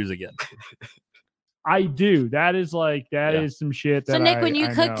never use again. I do. That is like that is Yeah. some shit. So that Nick, when I you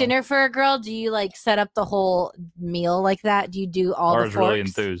cook know. dinner for a girl, do you like set up the whole meal like that? Do you do all Laura's the forks? really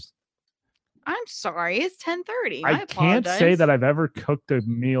enthused. I'm sorry, it's 10:30. I can't say apologize. that I've ever cooked a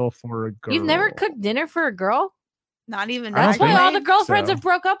meal for a girl. You've never cooked dinner for a girl? Not even. I don't That's why think all the girlfriends so. have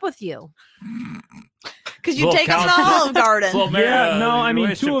broke up with you. Because you Little take them to counsel- Olive Garden. Well, Yeah, no, I mean,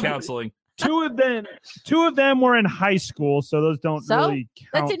 relationship two of- counseling. Two of them were in high school, so those don't So, really count.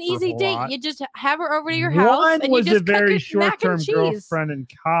 That's an for a easy whole date. lot. You just have her over to your house One and was you a just cook very her mac short-term and cheese. girlfriend in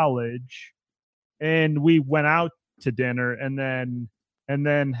college, and we went out to dinner, and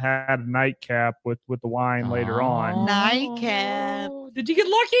then had a nightcap with the wine later on. Nightcap. Oh. Did you get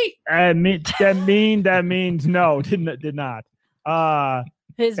lucky? That means no, did not.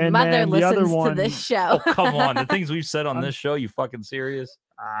 His And mother then the other listens to one- this show. Oh, come on. The things we've said on I'm- this show, you fucking serious?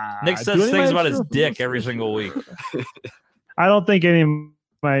 Nick do says any of things my about his ex-girlfriends dick listen every to this? single week. I don't think any of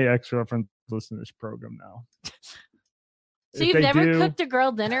my ex-girlfriends listen to this program now. So If you've they never do, cooked a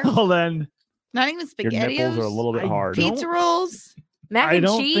girl dinner? well then Not even Your nipples are a spaghettios. little bit I hard. don't- Pizza rolls. Mac I and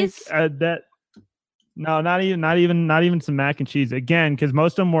don't cheese? think that. No, not even some mac and cheese again, because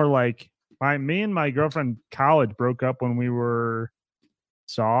most of them were like me and my girlfriend in college broke up when we were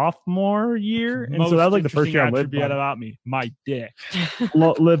sophomore year, and so that was like the first year I lived by, about me, my dick.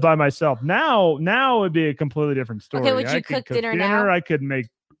 lived by myself. Now it'd be a completely different story. Okay, would I you could cook dinner now? I could make.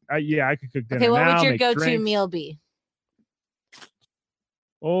 I could cook dinner. Okay, what now, would your make go-to drinks. meal be?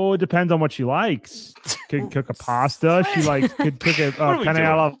 Oh, it depends on what she likes. Could cook a pasta. She likes could cook a What are we penne doing?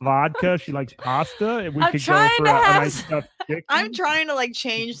 alla vodka. She likes pasta. We I'm could go trying for to a have nice stuffed chicken. I'm trying to like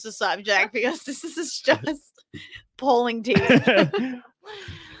change the subject because this is just pulling teeth.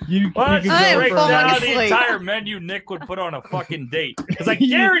 you Why don't could you I am break go falling down for, the asleep. entire menu Nick would put on a fucking date? Because I You-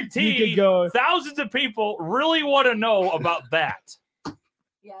 you guarantee could go- thousands of people really want to know about that.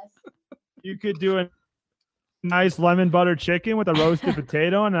 Yes. You could do a nice lemon butter chicken with a roasted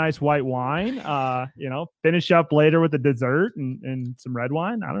potato and a nice white wine. Finish up later with a dessert and some red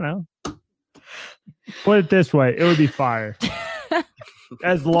wine. I don't know. Put it this way, it would be fire.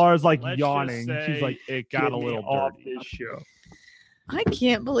 As Laura's like Let's just yawning, she's say like, it "Get got a me little off dirty. this show. I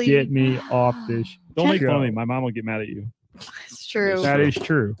can't believe Get me off this Don't make show." fun of me. My mom will get mad at you. it's true. That is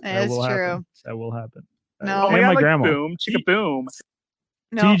true. That is will true. happen. That will happen. No. and my grandma. Boom, chicka boom.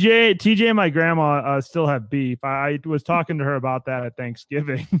 No, TJ and my grandma still have beef. I was talking to her about that at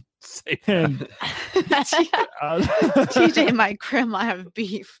Thanksgiving, Say and TJ and my grandma have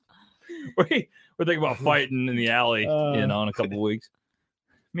beef. We're thinking about fighting in the alley, in a couple weeks.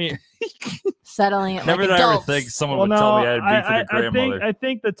 I mean, Settling it never like did I ever adults. think someone Well, would tell me I had beef with your grandmother. I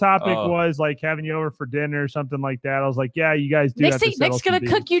think the topic Oh. was like having you over for dinner or something like that. I was like, yeah, you guys do. Nick's, have to settle Nick's gonna some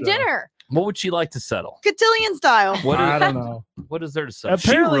cook beef, you so. dinner. What would she like to settle? Cotillion style. What I is, don't know. what is there to settle?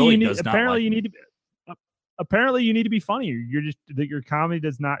 Apparently, she really you need. does not Apparently, like you me. need to. Apparently, you need to be funnier. You're just that your comedy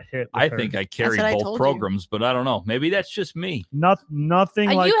does not hit. with I her. think I carry what I both told you. programs, but I don't know. Maybe that's just me.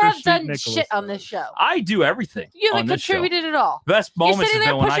 nothing like You have Christine done Nicholas shit on does. this show. I do everything. You on haven't this show. contributed at all. Best You're moments sitting is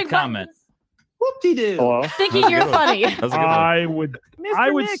there when I pushing comment. buttons, Whoop-de-doo. Hello? thinking That's a you're good one. funny. That's a good one. I would.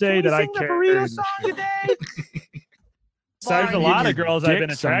 I would say that I can carry burrito the song show. today. There's a Fine. lot Your of girls I've been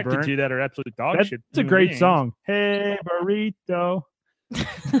dick attracted sunburnt. to that are absolute dog That's shit. a human great beings. song. Hey burrito.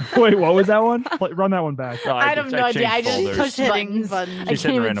 Wait, what was that one? Run that one back. No, I have no idea. I changed just folders. pushed Hitting buttons. buttons. I She's can't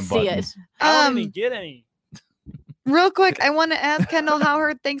hitting even random see buttons. it. I don't even get any. Real quick, I want to ask Kendall how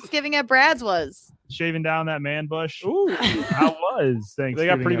her Thanksgiving at Brad's was. Shaving down that man bush. Ooh. How was Thanksgiving? They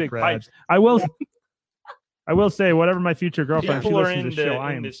got pretty at big Brad's? pipes. I will. I will say, whatever my future girlfriend, if she People are listens to the show,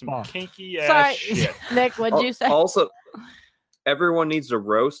 I am into some fucked. kinky ass Sorry, shit. Nick. What'd you say? Also, everyone needs to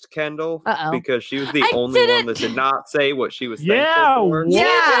roast Kendall Uh-oh. because she was the I only one didn't- that did not say what she was Yeah, thankful for.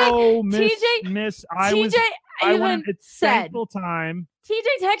 whoa, TJ Miss. I was. TJ I even wanted it's said. thankful time.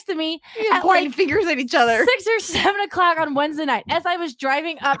 TJ texted me Yeah, at pointing like fingers at each other. 6 or 7 o'clock on Wednesday night as I was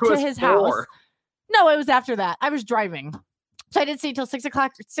driving up It to was his house. 4. No, it was after that. I was driving. So I didn't see till 6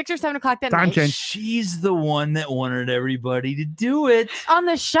 or 7 o'clock that Time night. change. She's the one that wanted everybody to do it. On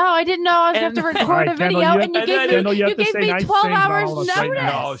the show, I didn't know I was going to have to And- record Alright, a Kendall, video, you and you have- gave me, Kendall, you have you to gave say me nice 12 things hours about us right notice.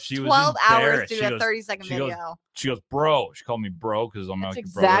 now. No, she was 12 hours embarrassed. to She do a goes- 30-second she goes, video. She goes, bro. She called me bro because I'm That's like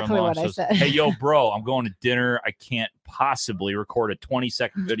exactly brother-in-law. what She I goes, said. Hey, yo, bro, I'm going to dinner. I can't possibly record a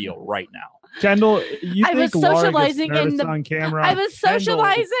 20-second video right now. Kendall, you I think was Laura socializing gets nervous in the- on camera? I was Kendall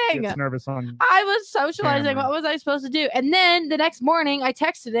socializing. Gets nervous on. I was socializing. Camera. What was I supposed to do? And then the next morning, I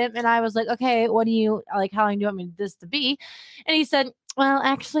texted him and I was like, "Okay, what do you like? How long do you want me this to be?" And he said, "Well,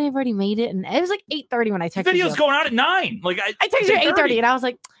 actually, I've already made it." And it was like 8:30 when I The texted you. video's going out at 9. Like I texted you at 8:30. 8:30, and I was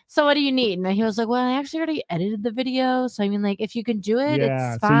like, "So what do you need?" And he was like, "Well, I actually already edited the video, so I mean, like, if you can do it,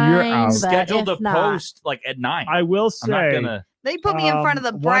 Yeah, it's so fine." you're out. but Scheduled if to not- post like at 9. I will I'm not say. gonna. They put me in front of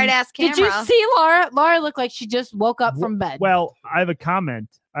the one- bright ass camera. Did you see Laura? Laura looked like she just woke up from bed. Well, I have a comment.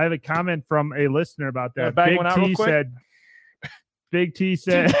 I have a comment from a listener about Wanna that. bang Big one out T real quick? said. Big T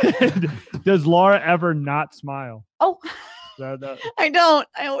said, "Does Laura ever not smile?" Oh, I don't.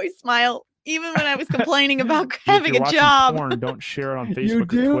 I always smile. Even when I was complaining about If having you're a watching job. porn, don't share it on You Facebook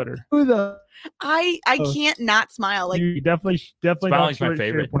do? or Twitter. I Oh. can't not smile. Like you definitely Smiling's don't my share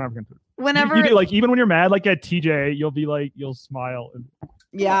favorite. pornography. whenever You do, like even when you're mad, like at TJ, you'll smile.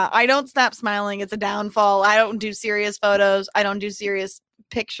 yeah, I don't stop smiling. It's a downfall. I don't do serious photos. I don't do serious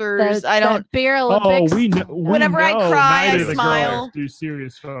pictures. I don't. Beer Oh, Olympics. we know. Whenever I cry, neither I of the smile. girls do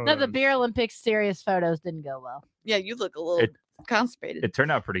serious photos. No, the Beer Olympics serious photos didn't go well. Yeah, you look a little It- constipated. It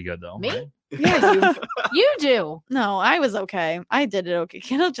turned out pretty good though. Me? right? Yeah, you. You do. No, I was okay. I did it okay.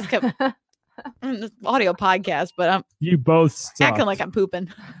 Kendall just kept this audio podcast, but I'm You both sucked. acting like I'm pooping.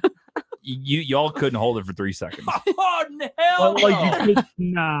 Y'all couldn't hold it for 3 seconds. Oh Well, like you could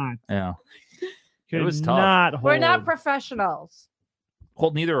not. Yeah. Could was tough. not We're not hold. professionals.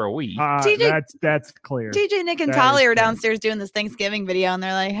 Well, neither are we. TJ That's clear. TJ, Nick, and That Tolly is are true. downstairs doing this Thanksgiving video, and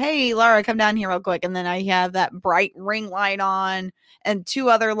they're like, "Hey, Laura, come down here real quick." And then I have that bright ring light on and 2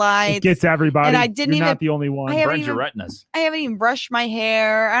 other lights. It gets everybody. And I didn't You're even- not the only one. I haven't Burns your even- retinas. I haven't even brushed my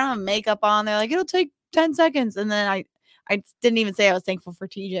hair. I don't have makeup on. They're like, "It'll take 10 seconds," and then I didn't even say I was thankful for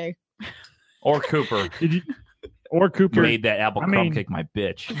TJ. Or Cooper Did you? Or Cooper. made that apple I crumb mean- cake my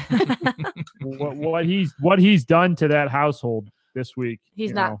bitch. what he's done to that household this week. He's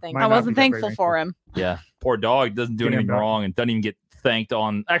you not know, thankful. might I not wasn't be that very thankful for him. Yeah. Poor dog doesn't do Get him anything back. wrong and doesn't even get thanked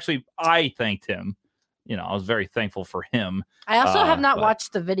on. Actually, I thanked him. You know, I was very thankful for him. I also have not but-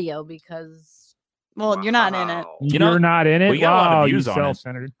 watched the video because Well, you're not in it. Wow. You You're know, not in it. we got a lot of Wow, views you on it.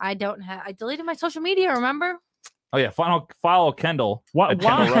 self-centered. I don't have. I deleted my social media. Remember? Oh yeah, follow Kendall. Why? at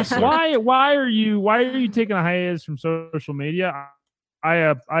Kendall Wrestler. Why are you taking a hiatus from social media?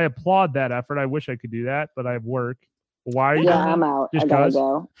 I applaud that effort. I wish I could do that, but I have work. Why are you? Yeah, doing I'm that? out. Just I gotta 'cause?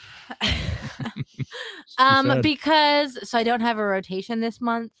 go. said. Because so I don't have a rotation this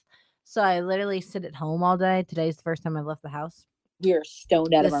month, so I literally sit at home all day. Today's the first time I've left the house. We are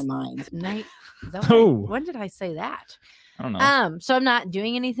stoned out of This our minds. Night. Is that what I- Oh. when did I say that? I don't know. So I'm not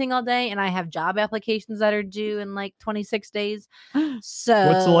doing anything all day, and I have job applications that are due in like 26 days. So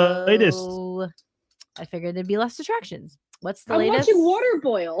What's the latest? I figured there'd be less distractions. What's the I'm latest? watching water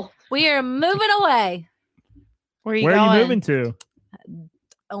boil. We are moving away. Where are you Where going? are you moving to?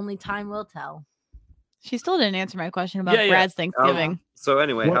 Only time will tell. She still didn't answer my question about Yeah, yeah. Brad's Thanksgiving. So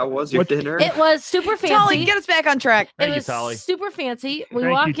anyway, What- how was your what- dinner? It was super fancy. Tolly, get us back on track. It Thank you, was Tolly. super fancy. We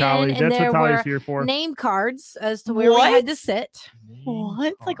Thank walk you, Tolly. in, That's and what there Tolly's were here for. name cards as to where we had to What? sit.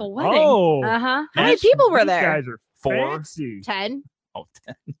 What? It's like a wedding. Oh, Uh huh. How many that's- people were these there? Guys are 4. fancy. 10. Oh,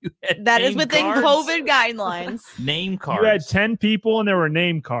 10. You had That is name within cards? COVID guidelines. Name You cards. had 10 people and there were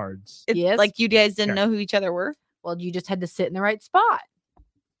name cards. It's Yes. like you guys didn't Okay. know who each other were. Well, you just had to sit in the right spot.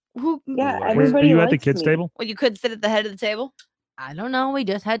 Who? Yeah, Were Were everybody you at the likes kids' me. table? Well, you could sit at the head of the table. I don't know. We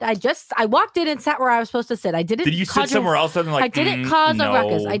just had. I walked in and sat where I was supposed to sit. I didn't. Did you sit cause a- somewhere else? Other than like I didn't cause a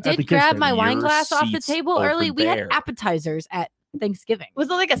ruckus. I no. the did kids' grab my table. wine Your glass off the seat's table over early. We had there. appetizers at Thanksgiving. Was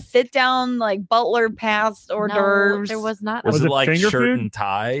it like a sit down, like butler passed hors No, d'oeuvres? there was not. Was Was it it like finger shirt food? and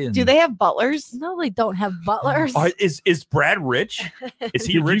tie? And... Do they have butlers? No, they don't have butlers. Is Brad rich? Is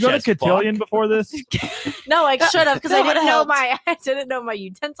he Did you rich go to as Cotillion fuck? before this? No, I should have because I That didn't would've know helped. I didn't know my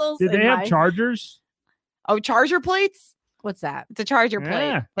utensils. Did they and have my- chargers? Oh, charger plates? What's that? It's a charger plate.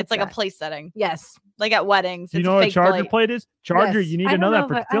 Yeah. It's What's like a that? place setting. Yes, like at weddings. Do you It's know a what a fake charger plate. plate is? Charger, Yes. you need I to know don't that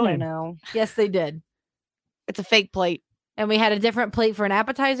for if I don't cotillion. know. Yes, they did. It's a fake plate. And we had a different plate for an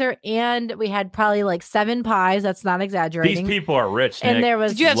appetizer, and we had probably like 7 pies. That's not These exaggerating. people are rich. And Nick. there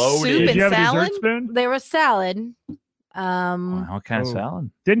was Did you have Loaded. soup Did and you have a salad? dessert spoon? there was salad. What kind of Oh.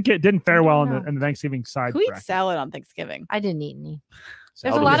 salad? Didn't fare well in don't the Thanksgiving side. Who eats bracket. salad on Thanksgiving? I didn't eat any.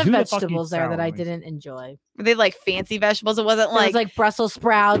 There's a Salad lot is- of Who the fuck eats vegetables there that I salad wings? didn't enjoy. Were they like fancy vegetables? It wasn't There was like, like Brussels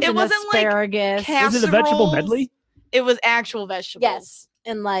sprouts It and wasn't like asparagus. Was it a vegetable casseroles. medley? it was actual vegetables. Yes,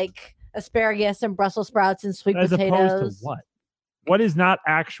 and like asparagus and Brussels sprouts and sweet As potatoes. opposed to what? What is not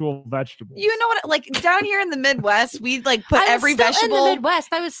actual vegetables? You know what? Like down here in the Midwest, we like put I was every still vegetable. in the Midwest.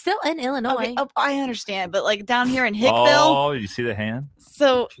 I was still in Illinois. Okay, I understand, but like down here in Hickville, Oh, you see the hand?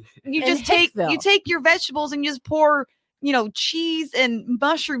 so you In just take Hickville. you take your vegetables and you just pour, cheese and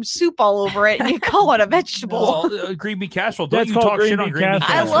mushroom soup all over it, and you call it a vegetable. Well, green bean casserole. Don't That's you called talk green shit on bean green bean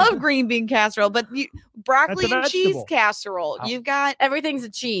casserole. I casserole? love green bean casserole, but broccoli That's a and cheese vegetable. casserole. Oh. You've got Everything's a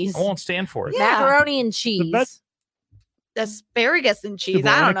cheese. I won't stand for it. Yeah. Macaroni and cheese. veg- asparagus and cheese.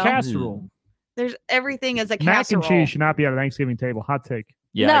 Vegetable I and don't a know. casserole. There's everything as a Mac casserole. and cheese should not be at a Thanksgiving table. Hot take.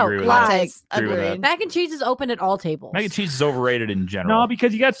 Yeah, No, I agree with lies. that. Take. Agree with that. Agreed. Mac and cheese is open at all tables. Mac and cheese is overrated in general. No,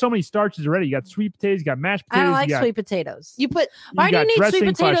 because you got so many starches already. You got sweet potatoes, you got mashed I potatoes, don't like you got, sweet potatoes. You put Why do you got need sweet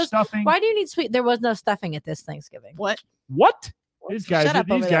dressing slash potatoes? Stuffing. Why do you need sweet? There was no stuffing at this Thanksgiving. what? What? These guys, Shut up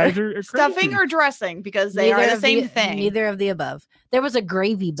these over guys there. are Stuffing crazy. or dressing, because they are the of same thing. Neither of the above. There was a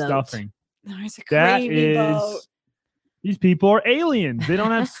gravy boat. stuffing. There's a That gravy is. boat. These people are aliens. They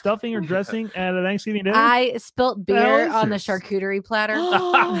don't have stuffing or dressing at a Thanksgiving dinner. I spilt The hell beer is on the this? charcuterie platter.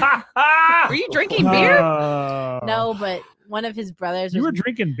 Were you drinking beer? No, but one of his brothers. You was- were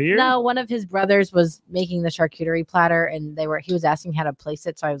drinking beer? No, one of his brothers was making the charcuterie platter, and he was asking how to place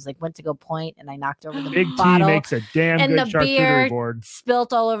it. So I was like, went to go point, and I knocked over the Big T bottle, makes a damn and good the beer charcuterie board.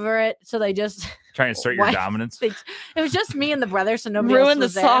 spilt all over it. So they just Trying to assert your Why- dominance. it was just me and the brother, so nobody Ruin else the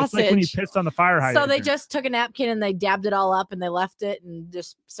was there. sauce. It's like when you sausage. pissed on the fire hydrant. So they just took a napkin and they dabbed it all up, and they left it and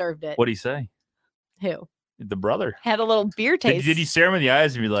just served it. What'd he say? Who? The brother. Had a little beer taste. Did he stare him in the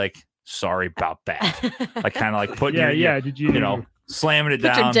eyes and be like, sorry about that? Like kind of like putting yeah, your, yeah. Did you? slamming it Put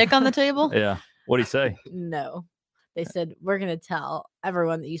down. your dick on the table? Yeah. What'd he say? No. They said, we're going to tell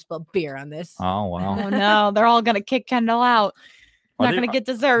everyone that you spilled beer on this. Oh, wow. Oh no, they're all gonna kick Kendall out. Are Not they- gonna get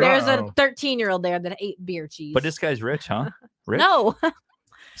dessert. There's a Uh-oh. 13-year-old there that ate beer cheese. But this guy's rich, huh? Rich? No,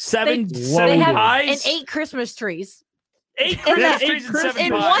 Seven they Loaded. have pies? and 8 Christmas trees. Eight In Christmas the- trees and seven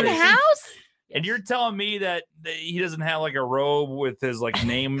in pies. one house? And you're telling me that he doesn't have like a robe with his like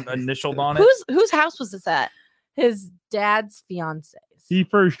name initialed on it? Whose house was this at? His dad's fiance. He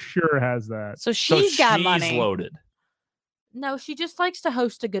for sure has that. So So she's got she's money. loaded No, she just likes to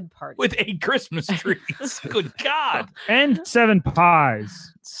host a good party. with 8 Christmas trees. Good God. And 7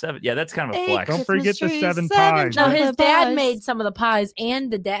 pies. 7. Yeah, that's kind of a Eight flex. Don't forget the trees, 7 pies. no, his chocolate dad pies. made some of the pies,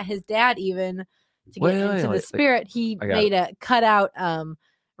 and his dad even to get Wait, into wait, the wait. spirit, he I got made a cutout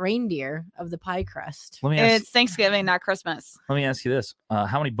reindeer of the pie crust. Let me ask. It's Thanksgiving, not Christmas. Let me ask you this: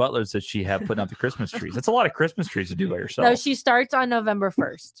 how many butlers does she have putting up the Christmas trees? That's a lot of Christmas trees to do by yourself. No, she starts on November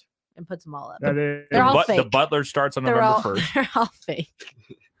 1st and puts them all up. That is. They're all the fake. butler starts on They're November all 1st. they're all fake.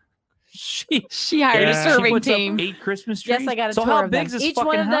 She hired Yeah. a She serving puts up team. 8 Christmas trees. Yes, I got a so tour how of big them. is this Each fucking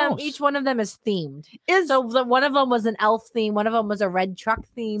one of them, house? each one of them is themed. Is So one of them was an elf theme. One of them was a red truck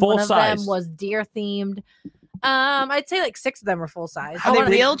theme. Full one of size. them was deer themed. I'd say like 6 of them were full size. are they One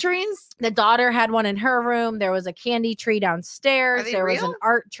of- real trees? The daughter had one in her room. There was a candy tree downstairs. Are they There was real? an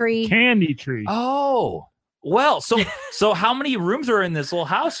art tree. Candy tree. Oh, well, so how many rooms are in this little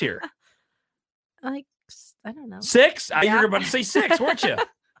house here? Like I don't know. 6? You Yeah. were about to say 6, weren't you?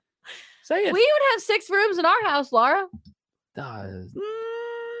 Say it. We would have 6 rooms in our house, Laura. Uh,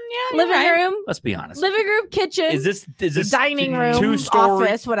 Yeah, Living right. room, let's be honest. living room, kitchen, Is this dining room, 2-story?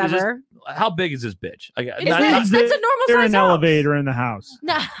 office, whatever. How big is this bitch? It's, Not- it's, not- Is it's a there- normal There's size an house. elevator in the house.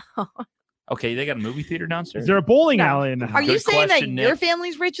 No, okay, they got a movie theater downstairs. Is there a bowling No. alley in the house? Are you Good saying that question, your Nick.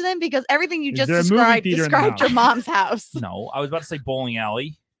 family's richer then? Because everything you Is just there a movie described theater in the described your house? mom's house. No, I was about to say bowling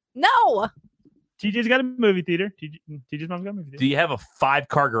alley. no. TJ's got a movie theater. TJ's mom's got a movie Do theater. you have a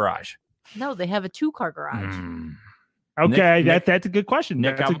 5-car garage? No, they have a 2-car garage. Hmm. Okay, Nick- that's a good question.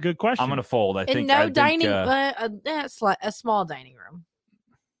 Nick, That's a I'm- good question. I'm gonna fold. I And think. no I think, dining, a small dining room.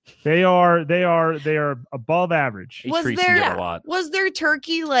 They are above average. 8 Was trees there- seems like a lot. Was their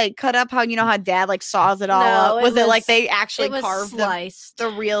turkey like cut up how you know how dad like saws it all No, up? it Was it like was- they actually It was carved sliced. the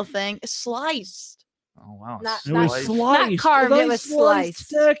real thing? Sliced. Oh wow. Not- It was Not sliced. carved, it Nice was sliced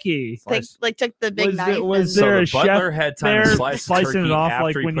sliced. turkey. Like took the big Was knife. was and- So there the a chef butler had time to there slice slicing it turkey off, after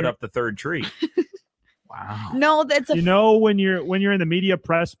like, he when put you're- up the 3rd tree. Wow. No, that's a You know, when you're in the media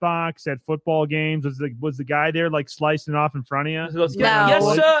press box at football games, was the guy there like slicing it off in front of you? No.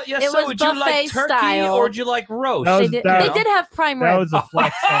 Yes, sir. Yes, It sir. was Would you like buffet turkey style. or would you like roast? That They was- did, that- they did have prime That rib. was a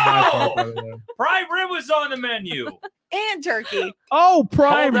flex on my part, by the way. Prime rib was on the menu. and turkey. Oh,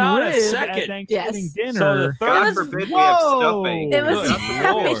 prime Hold on a rib second. at Thanksgiving Yes. dinner. So the third- God was- forbid we have Whoa. stuffing. It was Good God forbid we they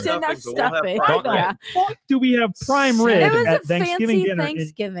have didn't have so we'll have stuffing. prime Don't- Yeah. Fuck, do we have prime rib It was at a Thanksgiving fancy dinner?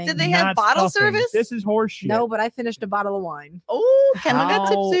 Thanksgiving. Did they have Not bottle stuffing. service? This is horseshit. No, but I finished a bottle of wine. Oh, Kendall got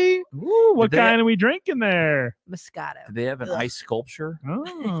How- tipsy. Ooh, what Did they- kind are we drinking there? Moscato. Did they have an Ugh. ice sculpture?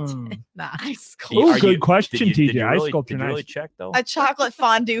 Oh, Nah. Ice Ooh, Are good you- question, did you TJ. Ice really, sculpture, did you really nice. check though? A chocolate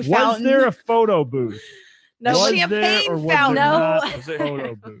fondue Was fountain. there a photo booth? No, was champagne there or was fountain. there No. not a Was it-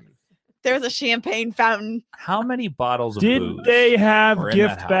 photo booth? There was a champagne fountain. How many bottles of Did booze? they have were in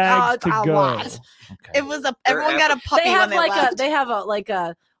gift that house? bags to A go? lot. Okay. It was everyone got a puppy they have when they like left. they have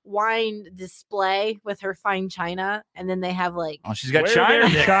a wine display with her fine china, and then they have like Oh, she's got Were China. there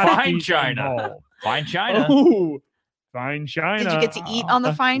Nick. shot Fine feet China. involved? Fine China. Oh, fine China. Did you get to eat on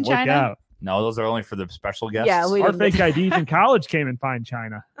the fine Look china? out. No, those are only for the special guests. Yeah, we Our didn't fake get- IDs in college came in fine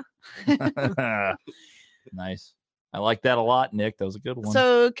China. Nice. I like that a lot, Nick. That was a good one.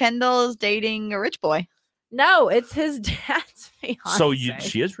 So Kendall is dating a rich boy. No, it's his dad's fiance. So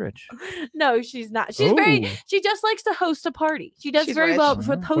she is rich. No, she's not. She's very. Ooh. She just likes to host a party. She does She's very rich. well with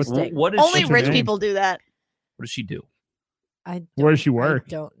What's- hosting. What is Only she? what's her rich name? people do that. What does she do? I Where does she don't- work? I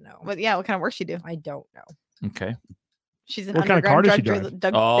don't know. But yeah, what kind of work she do? I don't know. Okay. She's an What kind of car underground does she drug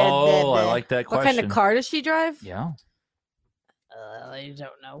drive? Oh, I like that What question. kind of car does she drive? Yeah. I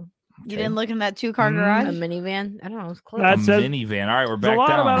don't know. You didn't look in that 2-car Mm. garage? A minivan? I don't know. It's close. That A says- minivan. All right, we're There's back a lot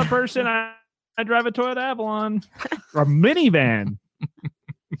down. about a person. I drive a Toyota Avalon. A minivan.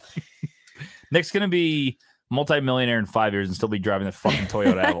 Nick's gonna be multi-millionaire in 5 years and still be driving the fucking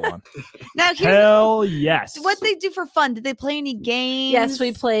Toyota Avalon. Now, here's Hell yes. what they do for fun. Did they play any games? Yes,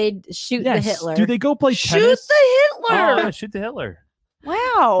 we played Shoot Yes. the Hitler. Do they go play Shoot tennis? the Oh, Hitler. yeah, shoot the Hitler.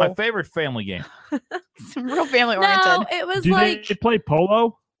 Wow. My favorite family game. Real family no, oriented. it was Do like they play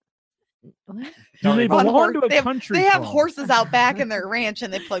polo? what? Do No, they they go on belong horse- to a they have- country They have club? horses out back in their ranch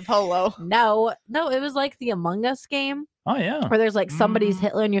and they play polo. No, it was like the Among Us game Oh yeah. where there's like somebody's Mm.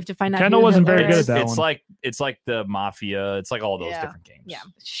 Hitler and you have to find out. Kendall who wasn't Hitler very good at is. that It's one. like the mafia. It's like all those Yeah. different games. Yeah.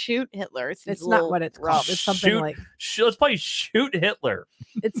 Shoot Hitler. It seems It's a not little what it's rough. called. It's something Shoot. like Let's play Shoot Hitler.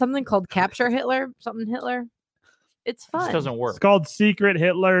 it's something called Capture Hitler. Something Hitler. It's fun. This doesn't It's work. called Secret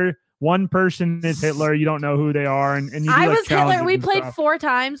Hitler. One person is Hitler. You don't know who they are, and you do, I like, was Hitler. challenges We and played stuff. 4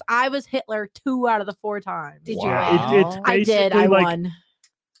 times. I was Hitler 2 out of the 4 times. Did you Wow. win? It's I did. basically I like won.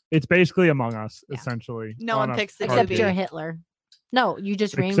 it's basically Among Us, Yeah. essentially. No on one a picks the card Except Maybe. you're game. Hitler. No, you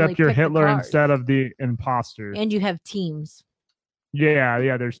just randomly Except you're pick the Hitler card. instead of the imposter. And you have teams.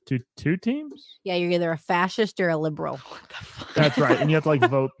 Yeah. There's two teams. Yeah, you're either a fascist or a liberal. That's right, and you have to like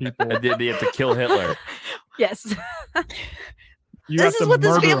vote people. They have to kill Hitler. Yes, You This have is to what this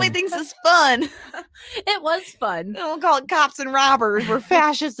murder family 'em. thinks is fun. it was fun. Don't call it cops and robbers. We're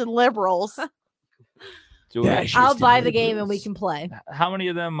fascists and liberals. Do Yeah, it. sure. I'll Just buy the the game and we liberals. can play. How many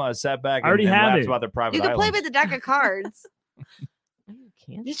of them sat back I already and have laughed it. about their private You can play islands? with a deck of cards. No, you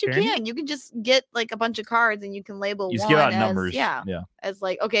can't. Yes, you Can you? can. You can just get like a bunch of cards and you can label You just one give out as, numbers. Yeah, yeah. as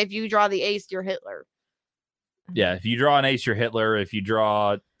like okay, if you draw the ace, you're Hitler. Yeah. If you draw an ace, you're Hitler. If you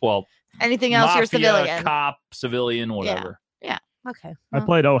draw, well, Anything else, you're mafia, civilian. cop, civilian, whatever. Okay. I well,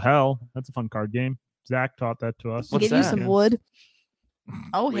 played Oh Hell. That's a fun card game. Zach taught that to us. What's Give you that? some wood.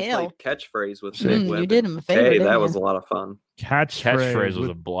 Oh We hell, played catchphrase with Big you Women. did him a favor. Hey, didn't that you? was a lot of fun. Catchphrase was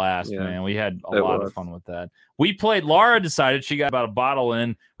with- a blast, Yeah, man. We had a it lot was. of fun with that. We played. Laura decided she got about a bottle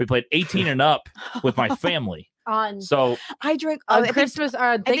in. We played 18 and up with my family. on So I drank on I think- Christmas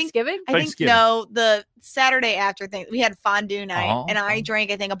or think- Thanksgiving. I think Thanksgiving. no, the Saturday after thing we had fondue night, Oh, and I okay. drank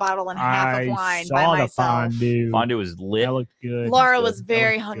I think a bottle and a half I of wine saw by the myself. fondue. fondue was lit. That looked good. Laura That was looked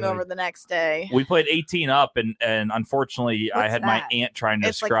very good. hungover the next day. We played 18 up, and unfortunately, I What's had that? my aunt trying to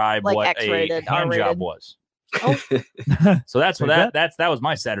It's like- describe like what X-rated, a hand job R-rated. was. Oh. So that's what Like that was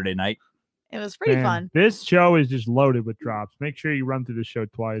my Saturday night. It was pretty Man, fun. This show is just loaded with drops. Make sure you run through the show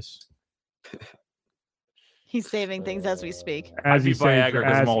twice. He's saving things as we speak. As I you do Viagra say, because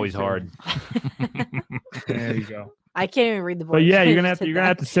as I'm you always say. hard. There you go. I can't even read the board. But yeah, you're gonna I have just to did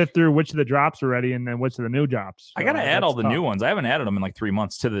have to sift through which of the drops are ready and then which of the new drops. I gotta So add all that's the new tough. ones. I haven't added them in like 3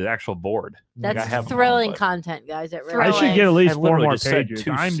 months to the actual board. Like, I That's have them all, thrilling but- content, guys. It I really should is. get at least I 4 literally more just said pages.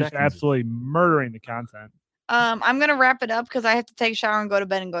 2 I'm just seconds. absolutely murdering the content. I'm gonna wrap it up because I have to take a shower and go to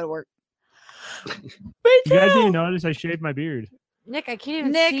bed and go to work. You guys didn't even notice I shaved my beard. Nick, I can't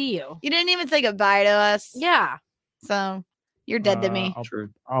even Nick, see you. You didn't even say goodbye to us. Yeah. So You're dead to me.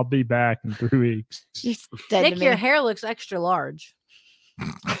 I'll be back in 3 weeks. You're dead Nick, to me. your hair looks extra large.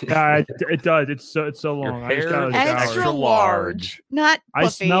 Yeah, it does. It's so Your long. I just hair got out of the is shower. extra large, not I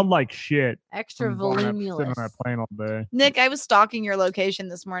fluffy. smelled like shit. Extra from going up- sitting voluminous. on that plane all day. Nick, I was stalking your location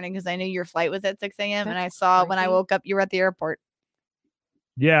this morning because I knew your flight was at 6 a.m. and I That's saw when I freaky. woke up you were at the airport.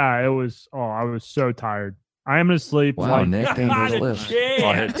 Yeah, it was. Oh, I was so tired. I am asleep. Wow, like, Nick, dangerous lift. Oh,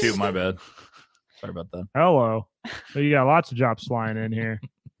 I hit two. My bad. Sorry about that. hello. So you got lots of drops flying in here.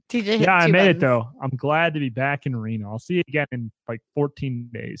 TJ hit Yeah, I two made it buttons. though. I'm glad to be back in Reno. I'll see you again in like 14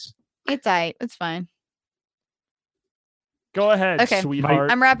 days. It's alright. It's fine. Go ahead, Okay.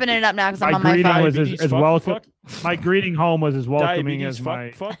 sweetheart. I'm wrapping it up now because I'm My on my greeting phone. was Diabetes, as fuck, welcome. fuck. My greeting home was as welcoming Diabetes, as fuck,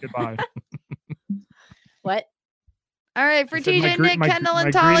 my fuck. goodbye. What? All right, for I said TJ, Nick, Kendall, my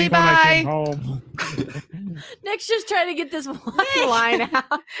and Tolly, greeting when I bye. came home. Nick's just trying to get this one line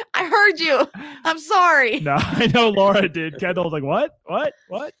out. I heard you. I'm sorry. No, I know Laura did. Kendall was like, "What?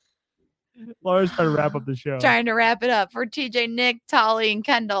 What?" Laura's trying to wrap up the show. Trying to wrap it up for TJ, Nick, Tolly, and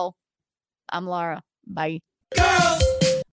Kendall. I'm Laura. Bye. Girls,